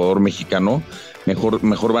haya para el jugador mexicano,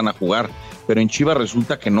 mejor van a jugar, pero en Chivas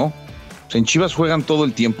resulta que no. O sea, en Chivas juegan todo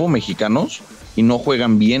el tiempo mexicanos y no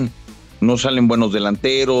juegan bien, no salen buenos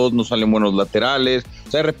delanteros, no salen buenos laterales.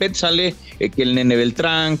 O sea, de repente sale que el Nene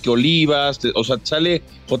Beltrán, que Olivas, o sea, sale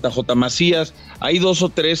JJ Macías, hay dos o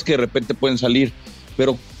tres que de repente pueden salir,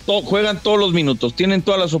 pero juegan todos los minutos, tienen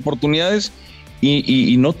todas las oportunidades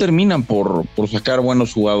y no terminan por sacar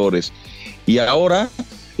buenos jugadores. Y ahora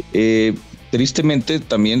tristemente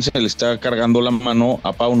también se le está cargando la mano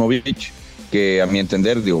a Paunovic, que a mi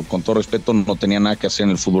entender, digo, con todo respeto, no tenía nada que hacer en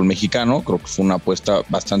el fútbol mexicano. Creo que fue una apuesta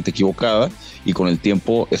bastante equivocada y con el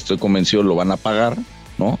tiempo estoy convencido lo van a pagar,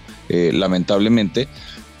 ¿no? Lamentablemente,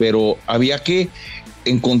 pero había que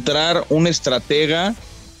encontrar un estratega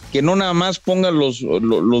que no nada más ponga los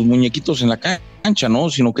muñequitos en la cancha, ¿no?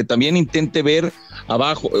 Sino que también intente ver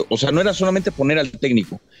abajo. O sea, no era solamente poner al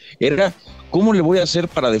técnico, era cómo le voy a hacer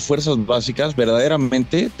para de fuerzas básicas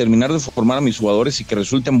verdaderamente terminar de formar a mis jugadores y que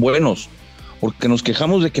resulten buenos, porque nos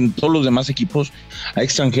quejamos de que en todos los demás equipos hay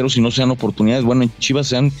extranjeros y no sean oportunidades. Bueno, en Chivas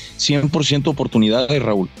sean 100% oportunidades,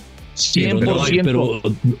 Raúl. 100%. Pero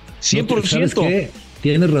 100%. ¿Sabes qué?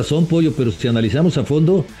 Tienes razón, Pollo, pero si analizamos a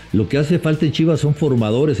fondo, lo que hace falta en Chivas son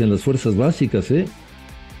formadores en las fuerzas básicas, ¿eh?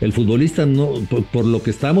 El futbolista, no, por lo que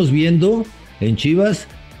estamos viendo en Chivas,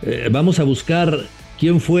 vamos a buscar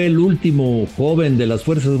quién fue el último joven de las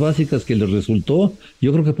fuerzas básicas que les resultó.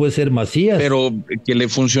 Yo creo que puede ser Macías. Pero que le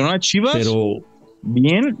funcionó a Chivas. Pero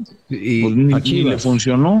bien. Y pues, a Chivas le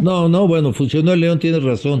funcionó. No, bueno, funcionó el León, tienes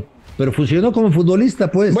razón. Pero funcionó como futbolista,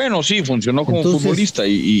 pues. Bueno, sí, funcionó como futbolista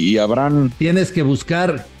y habrán... Tienes que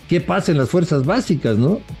buscar qué pasa en las fuerzas básicas,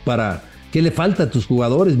 ¿no? Para qué le falta a tus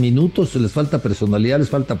jugadores, minutos, les falta personalidad, les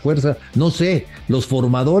falta fuerza, no sé. Los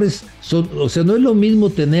formadores son, o sea, no es lo mismo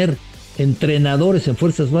tener entrenadores en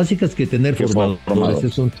fuerzas básicas que tener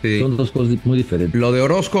formadores. Son dos cosas muy diferentes. Lo de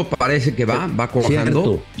Orozco parece que va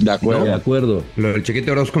cuajando. De acuerdo. ¿no? De acuerdo. Lo del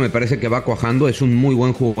Chiquito Orozco me parece que va cuajando, es un muy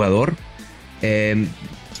buen jugador.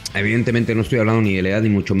 Evidentemente no estoy hablando ni de la edad ni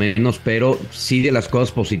mucho menos, pero sí de las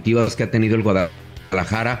cosas positivas que ha tenido el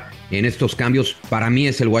Guadalajara en estos cambios. Para mí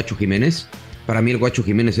es el Guacho Jiménez. Para mí el Guacho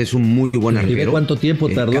Jiménez es un muy buen arquero. ¿Y cuánto tiempo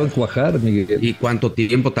tardó en cuajar, Miguel? ¿Y cuánto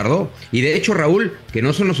tiempo tardó? Y de hecho, Raúl, que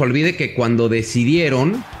no se nos olvide que cuando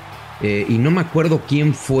decidieron, y no me acuerdo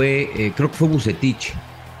quién fue, creo que fue Vucetich,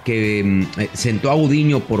 que sentó a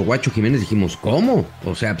Gudiño por Guacho Jiménez, dijimos, ¿cómo?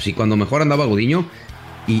 O sea, si cuando mejor andaba Gudiño,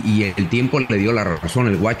 y el tiempo le dio la razón.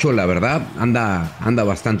 El Guacho, la verdad, anda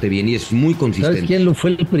bastante bien y es muy consistente. ¿Sabes quién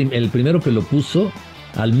fue el primero que lo puso?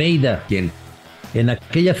 Almeida. ¿Quién? En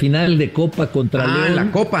aquella final de Copa contra León. En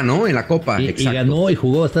la Copa, ¿no? En la Copa, exacto. Y ganó y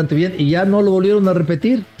jugó bastante bien y ya no lo volvieron a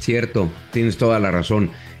repetir. Cierto, tienes toda la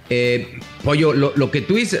razón. Pollo, lo que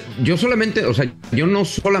tú dices, yo no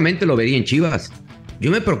solamente lo vería en Chivas.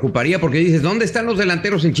 Yo me preocuparía porque dices, ¿dónde están los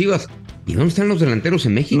delanteros en Chivas? ¿Y dónde están los delanteros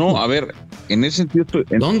en México? No, a ver, en ese sentido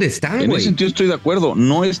 ¿dónde están, güey? En ese sentido estoy de acuerdo,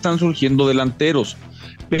 no están surgiendo delanteros,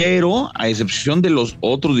 pero a excepción de los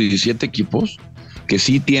otros 17 equipos que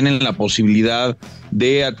sí tienen la posibilidad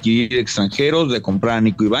de adquirir extranjeros, de comprar a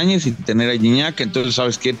Nico Ibáñez y tener a Gignac, entonces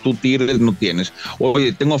sabes que tú Tigres no tienes.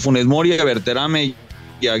 Oye, tengo a Funes Mori, a Berterame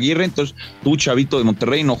y a Aguirre, entonces tú, chavito de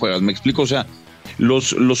Monterrey, no juegas. Me explico, o sea,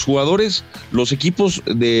 los jugadores, los equipos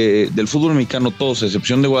del fútbol mexicano, todos, a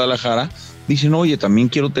excepción de Guadalajara, dicen, oye, también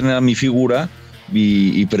quiero tener a mi figura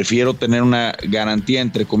y prefiero tener una garantía,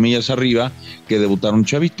 entre comillas, arriba, que debutar un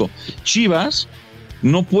chavito. Chivas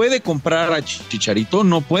no puede comprar a Chicharito,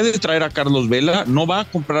 no puede traer a Carlos Vela, no va a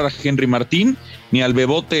comprar a Henry Martín, ni al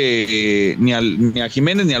Bebote, ni a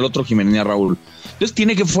Jiménez, ni al otro Jiménez, ni a Raúl. Entonces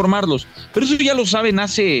tiene que formarlos. Pero eso ya lo saben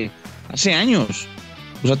hace años.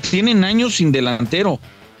 O sea, tienen años sin delantero.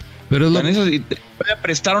 Pero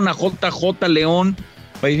prestaron a JJ León.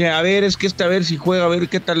 Dije, a ver, es que a ver si juega, a ver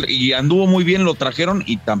qué tal. Y anduvo muy bien, lo trajeron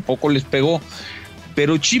y tampoco les pegó.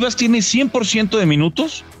 Pero Chivas tiene 100% de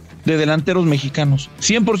minutos de delanteros mexicanos,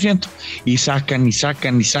 100%, y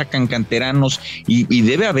sacan canteranos, y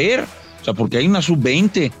debe haber, o sea, porque hay una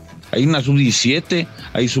sub-20, hay una sub-17,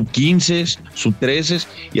 hay sub-15, sub-13,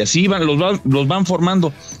 y así los van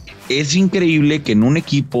formando. Es increíble que en un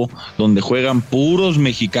equipo donde juegan puros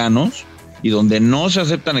mexicanos y donde no se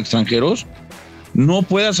aceptan extranjeros, no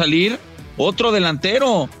pueda salir otro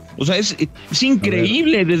delantero. O sea, es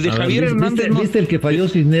increíble. Desde Javier Hernández. ¿Viste el que falló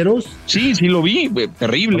Cisneros? Sí, lo vi,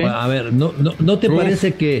 terrible. A ver, ¿no te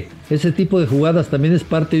parece que ese tipo de jugadas también es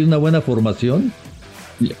parte de una buena formación?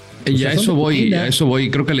 Y a eso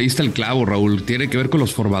voy. Creo que le diste el clavo, Raúl. Tiene que ver con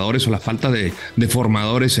los formadores o la falta de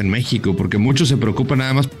formadores en México, porque muchos se preocupan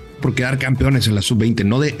nada más por quedar campeones en la sub-20,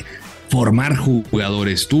 no de formar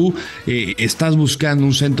jugadores. Tú estás buscando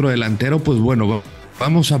un centro delantero, pues bueno,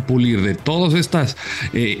 vamos a pulir de todas estas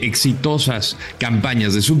exitosas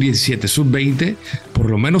campañas de sub-17, sub-20, por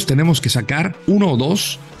lo menos tenemos que sacar 1 o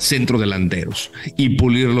 2 centrodelanteros y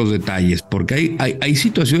pulir los detalles, porque hay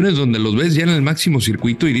situaciones donde los ves ya en el máximo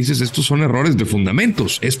circuito y dices, estos son errores de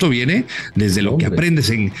fundamentos, esto viene desde lo que aprendes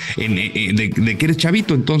de que eres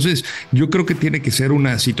chavito. Entonces yo creo que tiene que ser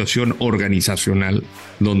una situación organizacional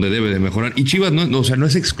donde debe de mejorar, y Chivas no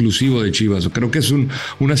es exclusivo de Chivas, creo que es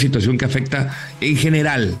una situación que afecta en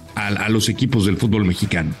general a los equipos del fútbol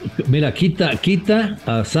mexicano. Mira, quita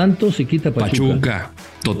a Santos y quita a Pachuca.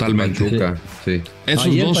 Totalmente. Pachuca, sí. Esos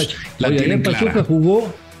ayer dos la tienen clara. Pachuca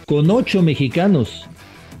jugó con 8 mexicanos.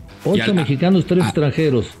 8 mexicanos, 3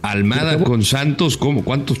 extranjeros. Almada con Santos,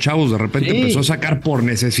 ¿cuántos chavos de repente empezó a sacar por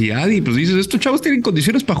necesidad? Y pues dices, estos chavos tienen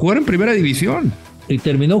condiciones para jugar en primera división. Y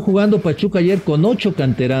terminó jugando Pachuca ayer con 8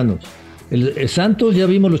 canteranos. El Santos, ya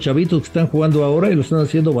vimos los chavitos que están jugando ahora y lo están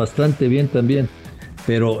haciendo bastante bien también.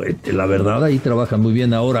 Pero la verdad, ahí trabajan muy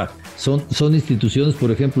bien. Ahora, son instituciones, por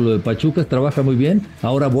ejemplo, lo de Pachuca trabaja muy bien.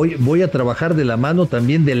 Ahora voy a trabajar de la mano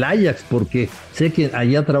también del Ajax, porque sé que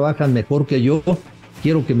allá trabajan mejor que yo.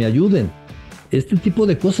 Quiero que me ayuden. Este tipo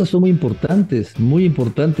de cosas son muy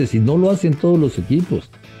importantes, y no lo hacen todos los equipos.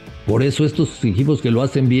 Por eso estos equipos que lo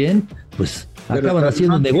hacen bien, pues acaban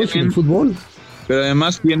haciendo negocio en el fútbol. Pero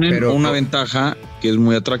además tienen una ventaja que es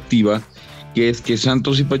muy atractiva, que es que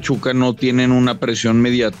Santos y Pachuca no tienen una presión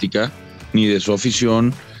mediática ni de su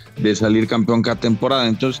afición de salir campeón cada temporada.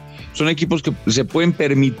 Entonces son equipos que se pueden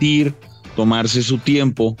permitir tomarse su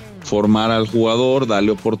tiempo, formar al jugador,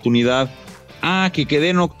 darle oportunidad. Que quedé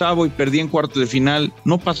en octavo y perdí en cuartos de final,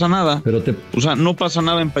 no pasa nada. O sea, no pasa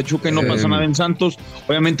nada en Pachuca y no pasa nada en Santos.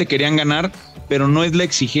 Obviamente querían ganar, pero no es la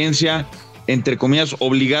exigencia, entre comillas,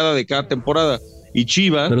 obligada de cada temporada. Y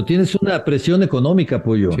Chivas... Pero tienes una presión económica,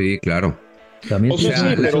 Pollo. Sí, claro. También tienes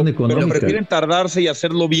una presión económica. Pero prefieren tardarse y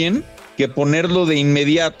hacerlo bien que ponerlo de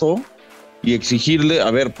inmediato y exigirle,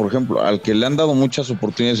 a ver, por ejemplo, al que le han dado muchas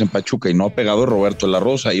oportunidades en Pachuca y no ha pegado es Roberto de la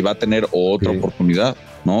Rosa, y va a tener otra oportunidad,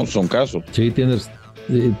 ¿no? Son casos. Sí, tienes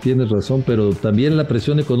razón, pero también la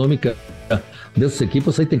presión económica de esos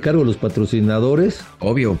equipos, ahí te encargo los patrocinadores.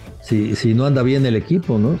 Obvio. Si no anda bien el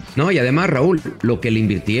equipo, ¿no? No, y además, Raúl, lo que le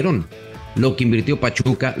invirtieron, lo que invirtió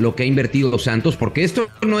Pachuca, lo que ha invertido Santos, porque esto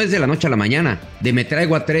no es de la noche a la mañana, de me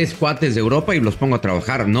traigo a 3 cuates de Europa y los pongo a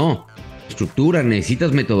trabajar, no. Estructura,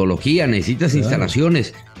 necesitas metodología, necesitas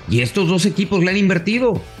instalaciones, y estos 2 equipos le han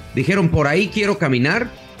invertido. Dijeron, por ahí quiero caminar,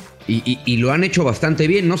 y lo han hecho bastante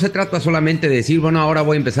bien. No se trata solamente de decir, bueno, ahora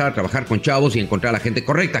voy a empezar a trabajar con chavos y encontrar a la gente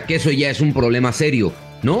correcta, que eso ya es un problema serio,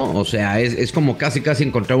 ¿no? O sea, es como casi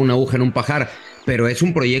encontrar una aguja en un pajar, pero es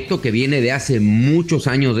un proyecto que viene de hace muchos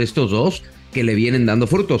años de estos 2 que le vienen dando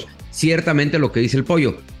frutos. Ciertamente lo que dice el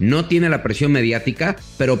Pollo, no tiene la presión mediática,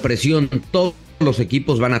 pero presión todos los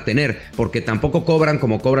equipos van a tener, porque tampoco cobran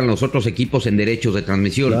como cobran los otros equipos en derechos de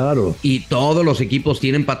transmisión. Claro. Y todos los equipos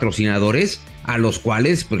tienen patrocinadores a los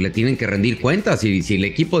cuales pues le tienen que rendir cuentas. Y si el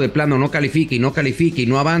equipo de plano no califica y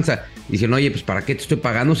no avanza, dicen, oye, pues ¿para qué te estoy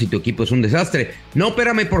pagando si tu equipo es un desastre? No,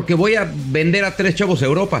 espérame, porque voy a vender a 3 chavos a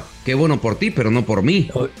Europa. Qué bueno por ti, pero no por mí.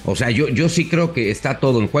 O sea, yo sí creo que está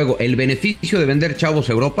todo en juego. El beneficio de vender chavos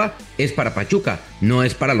a Europa es para Pachuca, no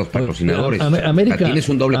es para los patrocinadores. América, tienes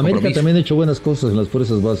un doble América compromiso. también ha hecho buenas cosas en las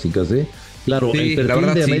fuerzas básicas, ¿eh? Claro, Sí, el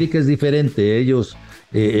perfil de América es diferente. Ellos,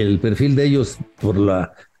 el perfil de ellos,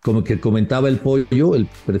 como que comentaba el Pollo, el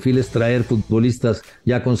perfil es traer futbolistas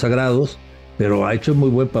ya consagrados, pero ha hecho muy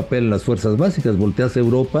buen papel en las fuerzas básicas. Volteas a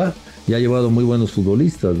Europa y ha llevado muy buenos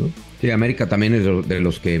futbolistas, ¿no? Sí, América también es de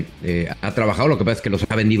los que ha trabajado, lo que pasa es que los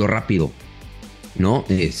ha vendido rápido, ¿no?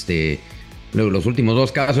 Los últimos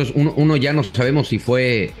 2 casos, uno ya no sabemos si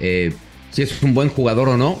si es un buen jugador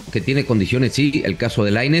o no, que tiene condiciones, sí, el caso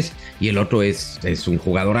de Lainez, y el otro es un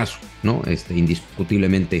jugadorazo, ¿no?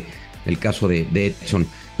 Indiscutiblemente el caso de Edson.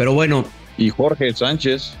 Pero bueno. Y Jorge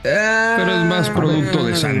Sánchez. Pero es más producto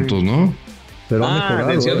de Santos, ¿no? Pero ha mejorado.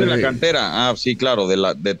 Decías de la cantera. Sí, claro,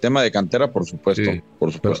 de tema de cantera, por supuesto, sí,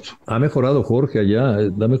 por supuesto. Ha mejorado Jorge allá,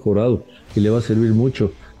 ha mejorado y le va a servir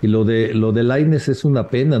mucho. Y lo de Lainez es una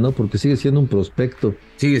pena, ¿no? Porque sigue siendo un prospecto.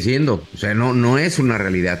 Sigue siendo, o sea, no es una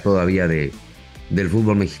realidad todavía del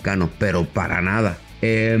fútbol mexicano, pero para nada.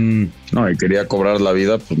 No, y quería cobrar la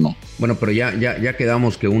vida, pues no. Bueno, pero ya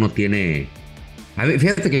quedamos que uno tiene... A ver,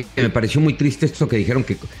 fíjate que me pareció muy triste esto que dijeron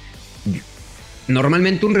que...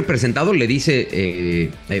 Normalmente un representado le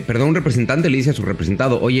dice... un representante le dice a su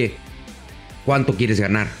representado, oye, ¿cuánto quieres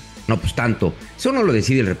ganar? No, pues tanto. Eso no lo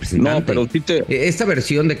decide el representante. No, pero sí esta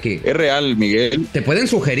versión de que... Es real, Miguel. Te pueden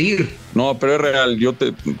sugerir. No, pero es real. Yo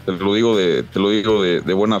te lo digo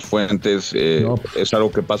de buenas fuentes. Es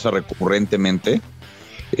algo que pasa recurrentemente.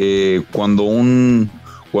 Cuando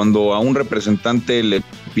a un representante le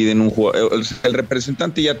piden un jugador, el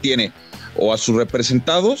representante ya tiene o a sus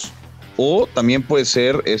representados o también puede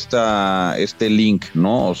ser este link,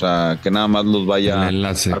 ¿no? O sea, que nada más los vaya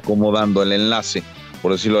acomodando el enlace,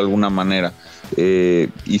 por decirlo de alguna manera.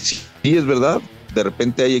 Y sí, es verdad, de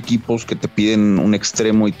repente hay equipos que te piden un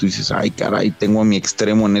extremo y tú dices, ay caray, tengo a mi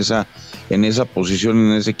extremo en esa posición,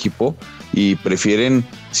 en ese equipo, y prefieren,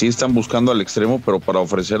 sí están buscando al extremo, pero para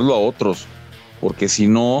ofrecerlo a otros, porque si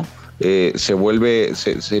no, se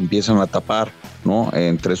empiezan a tapar, ¿no?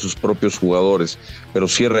 Entre sus propios jugadores. Pero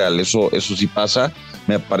sí es real, eso sí pasa,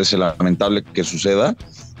 me parece lamentable que suceda,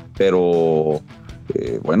 pero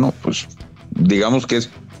bueno, pues digamos que es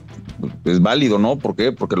válido, ¿no? ¿Por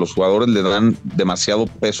qué? Porque los jugadores le dan demasiado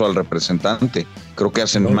peso al representante. Creo que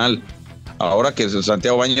hacen mal. Ahora que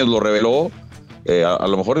Santiago Bañez lo reveló, a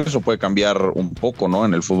lo mejor eso puede cambiar un poco, ¿no?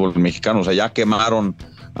 En el fútbol mexicano. O sea, ya quemaron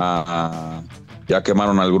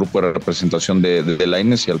al grupo de representación de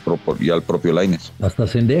Lainez y al propio Lainez. Hasta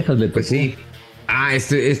Cendejas le tocó. Pues sí.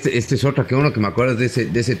 Este es otra, que bueno que me acuerdas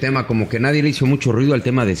de ese tema, como que nadie le hizo mucho ruido al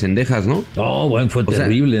tema de Cendejas, ¿no? No, bueno, fue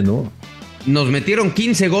terrible, ¿no? Nos metieron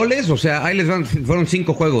 15 goles, o sea, ahí les van, fueron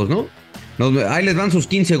 5 juegos, ¿no? Ahí les van sus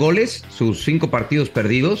 15 goles, sus 5 partidos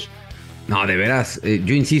perdidos. No, de veras,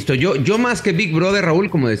 yo insisto, yo más que Big Brother, Raúl,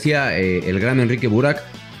 como decía el gran Enrique Burak,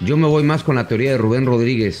 yo me voy más con la teoría de Rubén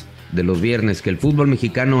Rodríguez de los viernes, que el fútbol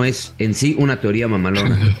mexicano es en sí una teoría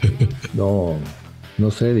mamalona. No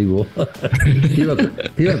sé, digo.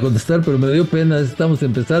 Iba a contestar, pero me dio pena, estamos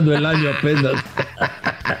empezando el año apenas.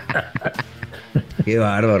 Qué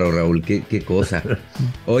bárbaro, Raúl, qué cosa.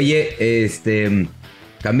 Oye,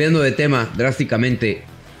 cambiando de tema drásticamente,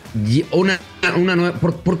 una nueva...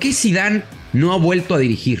 ¿Por qué Zidane no ha vuelto a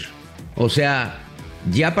dirigir? O sea,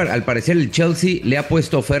 ya al parecer el Chelsea le ha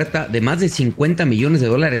puesto oferta de más de $50 millones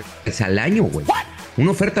al año, güey.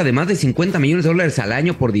 Una oferta de más de $50 millones al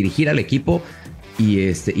año por dirigir al equipo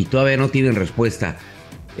y todavía no tienen respuesta.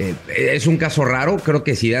 Es un caso raro, creo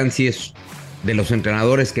que Zidane sí es de los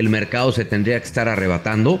entrenadores que el mercado se tendría que estar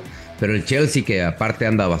arrebatando, pero el Chelsea, que aparte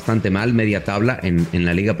anda bastante mal, media tabla en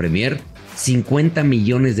la Liga Premier, $50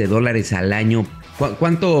 millones al año.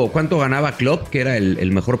 ¿Cuánto ganaba Klopp, que era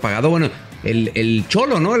el mejor pagado? Bueno, el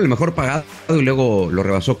Cholo, ¿no? El mejor pagado, y luego lo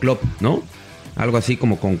rebasó Klopp, ¿no? Algo así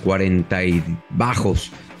como con 40 y bajos.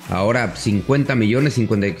 Ahora 50 millones,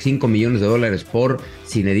 $55 millones por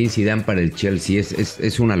Zinedine Zidane para el Chelsea.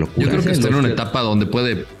 Es una locura. Yo creo que está en una etapa donde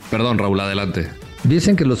puede... Perdón, Raúl, adelante.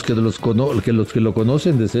 Dicen que los que lo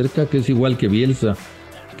conocen de cerca, que es igual que Bielsa,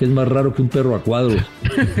 que es más raro que un perro a cuadros.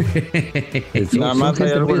 Nada más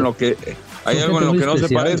hay algo en lo que no se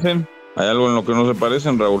parecen. Hay algo en lo que no se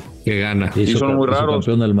parecen, Raúl. Que gana. Y son muy raros.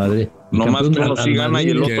 Campeón al Madrid. Nomás que uno sí gana y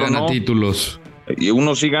el otro no. Que gana títulos. Y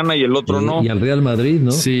uno sí gana y el otro no. Y al Real Madrid,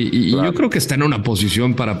 ¿no? Sí, y claro. Yo creo que está en una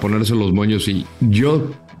posición para ponerse los moños, y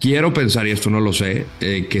yo quiero pensar, y esto no lo sé,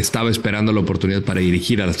 que estaba esperando la oportunidad para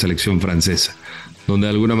dirigir a la selección francesa, donde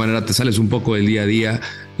de alguna manera te sales un poco del día a día.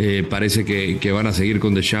 Parece que van a seguir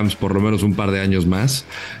con Deschamps por lo menos un par de años más.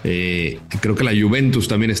 Creo que la Juventus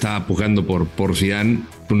también está pujando por Zidane,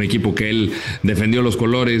 un equipo que él defendió los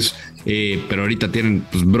colores, pero ahorita tienen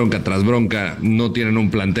pues, bronca tras bronca, no tienen un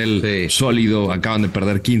plantel sólido, acaban de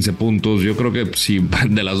perder 15 puntos. Yo creo que si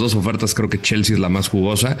de las dos ofertas, creo que Chelsea es la más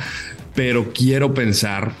jugosa, pero quiero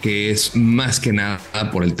pensar que es más que nada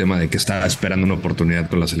por el tema de que está esperando una oportunidad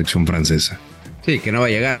con la selección francesa. Sí, que no va a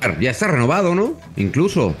llegar. Ya está renovado, ¿no?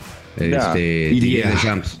 Incluso. Ya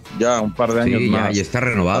un par de años más. Ya está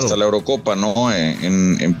renovado. Hasta la Eurocopa, ¿no?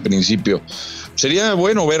 En principio. Sería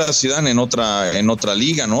bueno ver a Zidane en otra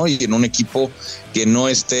liga, ¿no? Y en un equipo que no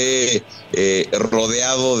esté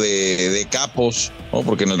rodeado de capos, ¿no?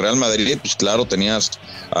 Porque en el Real Madrid, pues claro, tenías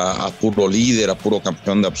a puro líder, a puro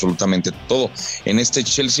campeón de absolutamente todo. En este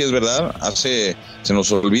Chelsea, es verdad, se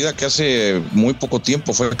nos olvida que hace muy poco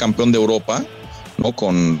tiempo fue campeón de Europa, ¿no?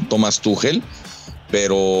 Con Thomas Tuchel,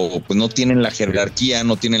 pero pues no tienen la jerarquía,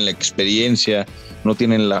 no tienen la experiencia, no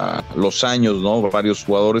tienen los años, ¿no? Varios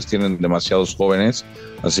jugadores tienen demasiados jóvenes,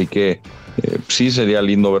 así que sí sería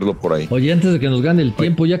lindo verlo por ahí. Oye, antes de que nos gane el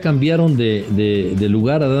tiempo, ya cambiaron de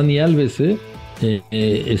lugar a Dani Alves,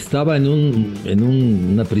 estaba en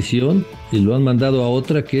una prisión y lo han mandado a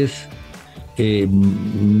otra que es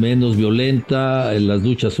menos violenta, las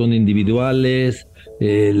duchas son individuales,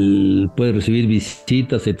 puede recibir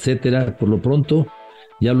visitas, etcétera. Por lo pronto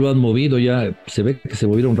ya lo han movido, ya se ve que se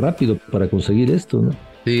movieron rápido para conseguir esto, ¿no?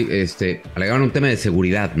 Sí, alegaban un tema de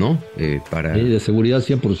seguridad, ¿no? De seguridad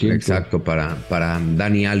 100%. Exacto, para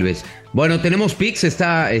Dani Alves. Bueno, tenemos picks,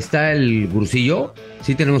 está el Gursillo.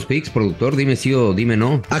 Sí tenemos picks, productor, dime sí o dime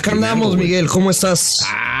no. Acá andamos, Miguel, ¿cómo estás?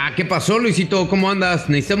 ¿Qué pasó, Luisito? ¿Cómo andas?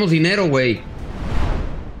 Necesitamos dinero, güey.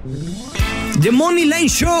 The Money Line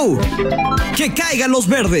Show. Que caigan los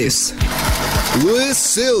verdes. Luis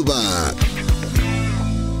Silva.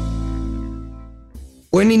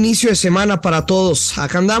 Buen inicio de semana para todos.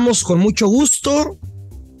 Acá andamos con mucho gusto.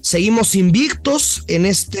 Seguimos invictos en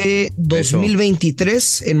este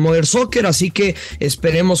 2023 en Modern Soccer, así que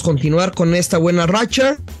esperemos continuar con esta buena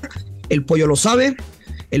racha. El Pollo lo sabe,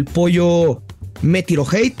 el Pollo me tiró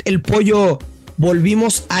hate, el Pollo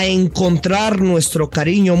volvimos a encontrar nuestro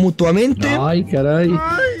cariño mutuamente. Ay, caray.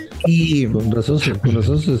 Y con razón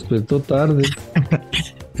se despertó tarde.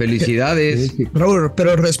 Felicidades. Raúl,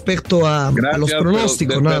 pero respecto a los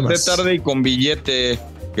pronósticos, nada más. Tarde y con billete.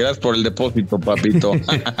 Gracias por el depósito, papito.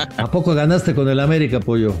 ¿A poco ganaste con el América,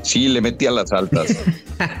 Pollo? Sí, le metí a las altas.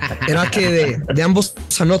 Era que de ambos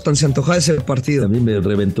se anotan, se antojaba ese partido. A mí me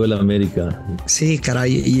reventó el América. Sí,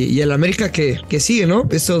 caray. Y el América que sigue, ¿no?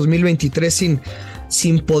 Este 2023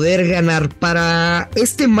 sin poder ganar. Para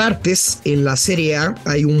este martes en la Serie A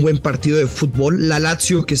hay un buen partido de fútbol. La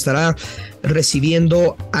Lazio, que estará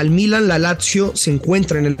recibiendo al Milan. La Lazio se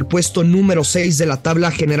encuentra en el puesto número 6 de la tabla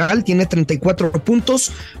general, tiene 34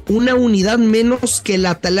 puntos, una unidad menos que el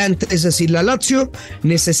Atalanta, es decir, la Lazio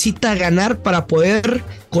necesita ganar para poder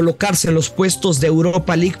colocarse en los puestos de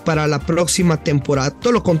Europa League para la próxima temporada.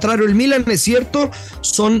 Todo lo contrario, el Milan, es cierto,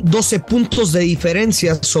 son 12 puntos de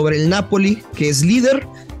diferencia sobre el Napoli, que es líder.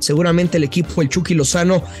 Seguramente el equipo, el Chucky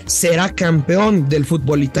Lozano, será campeón del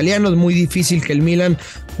fútbol italiano. Es muy difícil que el Milan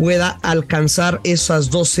pueda alcanzar esas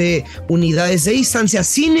 12 unidades de distancia.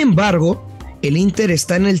 Sin embargo, el Inter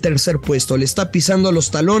está en el tercer puesto, le está pisando los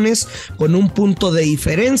talones con un punto de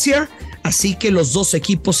diferencia, así que los dos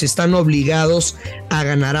equipos están obligados a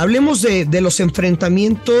ganar. Hablemos de los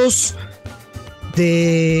enfrentamientos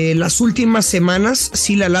de las últimas semanas.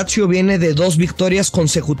 Sí, la Lazio viene de 2 victorias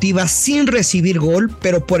consecutivas sin recibir gol,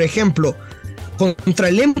 pero por ejemplo, contra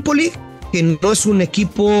el Empoli, que no es un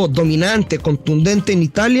equipo dominante, contundente en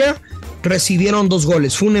Italia, recibieron 2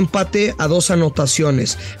 goles. Fue un empate a 2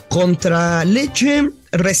 anotaciones. Contra Lecce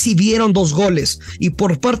recibieron 2 goles. Y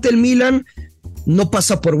por parte del Milan no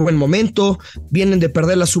pasa por buen momento. Vienen de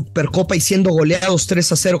perder la Supercopa y siendo goleados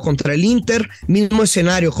 3-0 contra el Inter. Mismo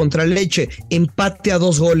escenario contra Lecce, empate a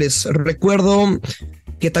 2 goles. Recuerdo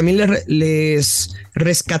que también les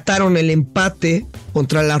rescataron el empate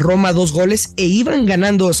contra la Roma 2 goles e iban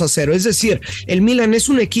ganando 2-0. Es decir, el Milan es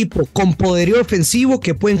un equipo con poderío ofensivo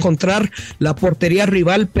que puede encontrar la portería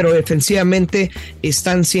rival, pero defensivamente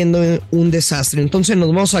están siendo un desastre. Entonces nos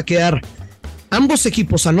vamos a quedar, ambos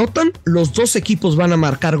equipos anotan, los 2 equipos van a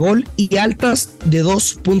marcar gol y altas de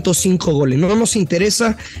 2.5 goles. No nos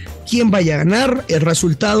interesa quién vaya a ganar, el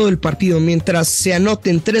resultado del partido. Mientras se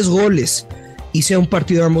anoten 3 goles y sea un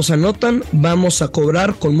partido ambos anotan, vamos a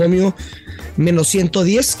cobrar con momio menos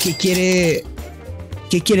 110. ¿Qué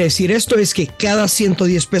quiere decir esto? Es que cada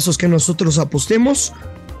 110 pesos que nosotros apostemos,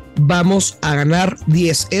 vamos a ganar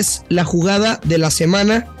 10. Es la jugada de la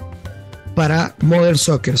semana para Modern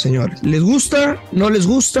Soccer, señores. ¿Les gusta? ¿No les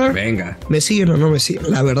gusta? Venga. ¿Me siguen o no me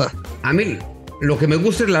siguen? La verdad. A mí lo que me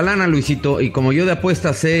gusta es la lana, Luisito, y como yo de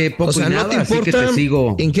apuestas sé poco, o sea, y nada, no te importa, así que te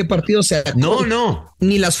sigo. ¿En qué partido sea? No.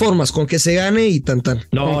 Ni las formas, con que se gane y tan.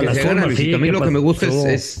 No, con las formas, Luisito. Sí, a mí lo que me gusta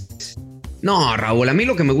es... No, Raúl, a mí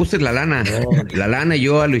lo que me gusta es la lana. No. La lana, y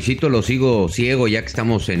yo a Luisito lo sigo ciego ya que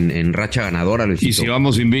estamos en racha ganadora, Luisito. Y si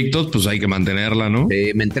vamos invictos, pues hay que mantenerla, ¿no?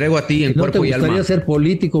 Me entrego a ti en cuerpo y alma. ¿No te gustaría ser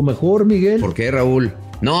político mejor, Miguel? ¿Por qué, Raúl?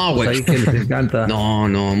 No, güey. Pues ahí que les encanta. No,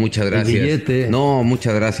 muchas gracias. No,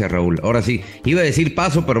 muchas gracias, Raúl. Ahora sí, iba a decir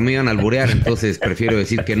paso, pero me iban a alburear, entonces prefiero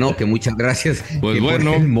decir que no, que muchas gracias. Pues que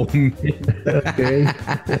bueno.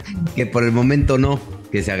 Que por el momento no,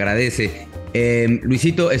 que se agradece.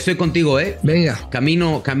 Luisito, estoy contigo, Venga.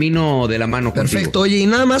 Camino de la mano. Perfecto. Contigo. Oye, y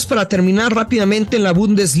nada más para terminar rápidamente en la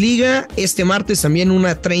Bundesliga, este martes también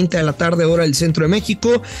 1:30 de la tarde, hora del centro de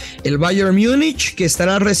México, el Bayern Múnich, que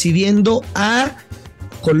estará recibiendo a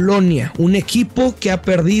Colonia, un equipo que ha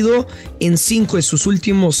perdido en 5 de sus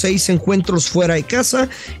últimos 6 encuentros fuera de casa.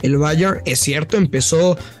 El Bayern, es cierto,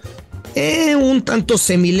 empezó un tanto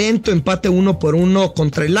semilento, empate 1-1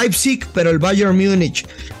 contra el Leipzig, pero el Bayern Múnich,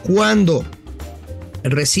 cuando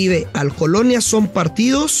recibe al Colonia, son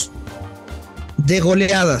partidos de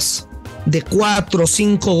goleadas de 4 o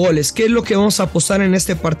 5 goles. ¿Qué es lo que vamos a apostar en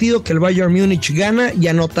este partido? Que el Bayern Múnich gana y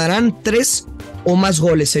anotarán 3 o más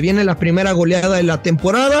goles. Se viene la primera goleada de la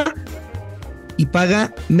temporada y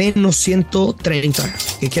paga menos 130.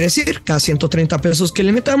 ¿Qué quiere decir? Cada 130 pesos que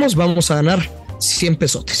le metamos vamos a ganar 100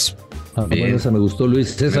 pesotes. Bueno, esa me gustó,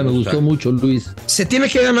 Luis. Esa me gustó mucho, Luis. Se tiene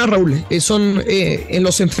que ganar, Raúl. Son en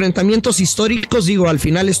los enfrentamientos históricos, digo, al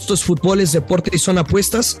final esto es fútbol, es deporte y son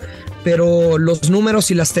apuestas, pero los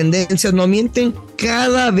números y las tendencias no mienten.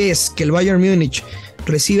 Cada vez que el Bayern Múnich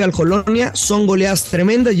recibe al Colonia son goleadas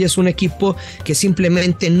tremendas y es un equipo que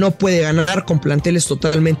simplemente no puede ganar con planteles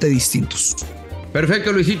totalmente distintos.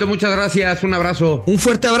 Perfecto, Luisito, muchas gracias, un abrazo. Un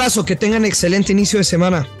fuerte abrazo, que tengan excelente inicio de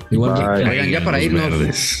semana. Igual. Oigan, ya para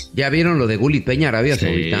irnos, ¿ya vieron lo de Gullit Peña, Arabia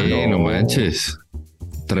Saudita? No manches.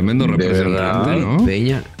 Tremendo representante, ¿no?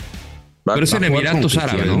 Peña. Pero es en Emiratos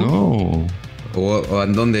Árabes, ¿no? ¿O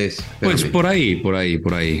en dónde es? Espérame. Pues por ahí.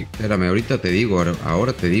 Espérame, ahorita te digo,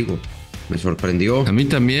 ahora te digo. Me sorprendió. A mí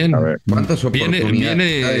también. A ver, ¿cuántas oportunidades? Viene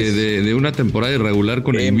de una temporada irregular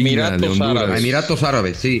con el Mina de Honduras. Árabes. Emiratos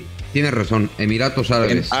Árabes, sí. Tienes razón, Emiratos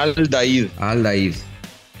Árabes. Al-Daid.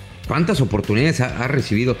 ¿Cuántas oportunidades ha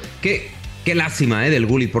recibido? Qué lástima del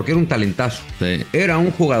Gullit, porque era un talentazo. Sí. Era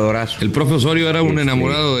un jugadorazo. El profe Osorio era un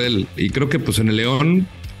enamorado de él. Y creo que pues en el León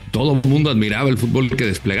todo el mundo admiraba el fútbol que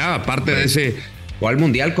desplegaba. Aparte de ese... O al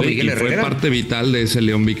Mundial con Miguel Herrera. Fue parte vital de ese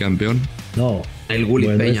León bicampeón. No. El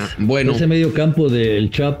Gullit Peña. Bueno. Ese medio campo del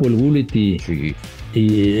Chapo, el Gullit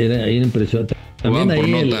y era impresionante. También ahí por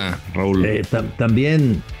nota, Raúl.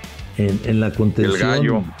 También en la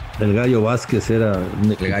contención. El Gallo Vázquez era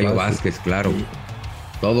un equipazo. El Gallo Vázquez, claro.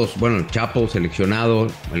 Todos, bueno, el Chapo seleccionado,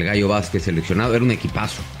 el Gallo Vázquez seleccionado, era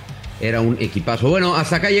un equipazo. Bueno,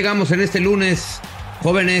 hasta acá llegamos en este lunes.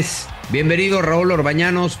 Jóvenes, bienvenido Raúl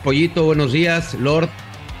Orbañanos, Pollito, buenos días, Lord.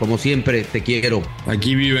 Como siempre, te quiero.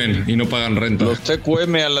 Aquí viven y no pagan renta. Los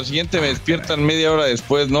TQM a la siguiente me despiertan media hora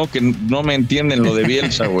después, ¿no? Que no me entienden lo de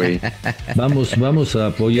Bielsa, güey. Vamos a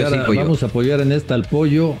apoyar, vamos a apoyar en esta al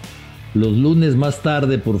Pollo los lunes más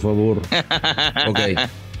tarde, por favor. Ok,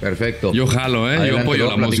 perfecto. Yo jalo, Adelante, yo apoyo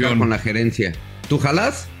la moción. Con la gerencia. ¿Tú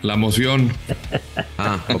jalas? La moción.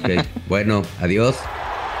 Ok. Bueno, adiós.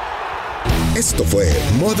 Esto fue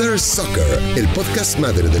Modern Soccer, el podcast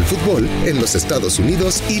madre del fútbol en los Estados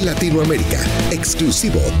Unidos y Latinoamérica,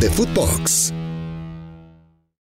 exclusivo de Footbox.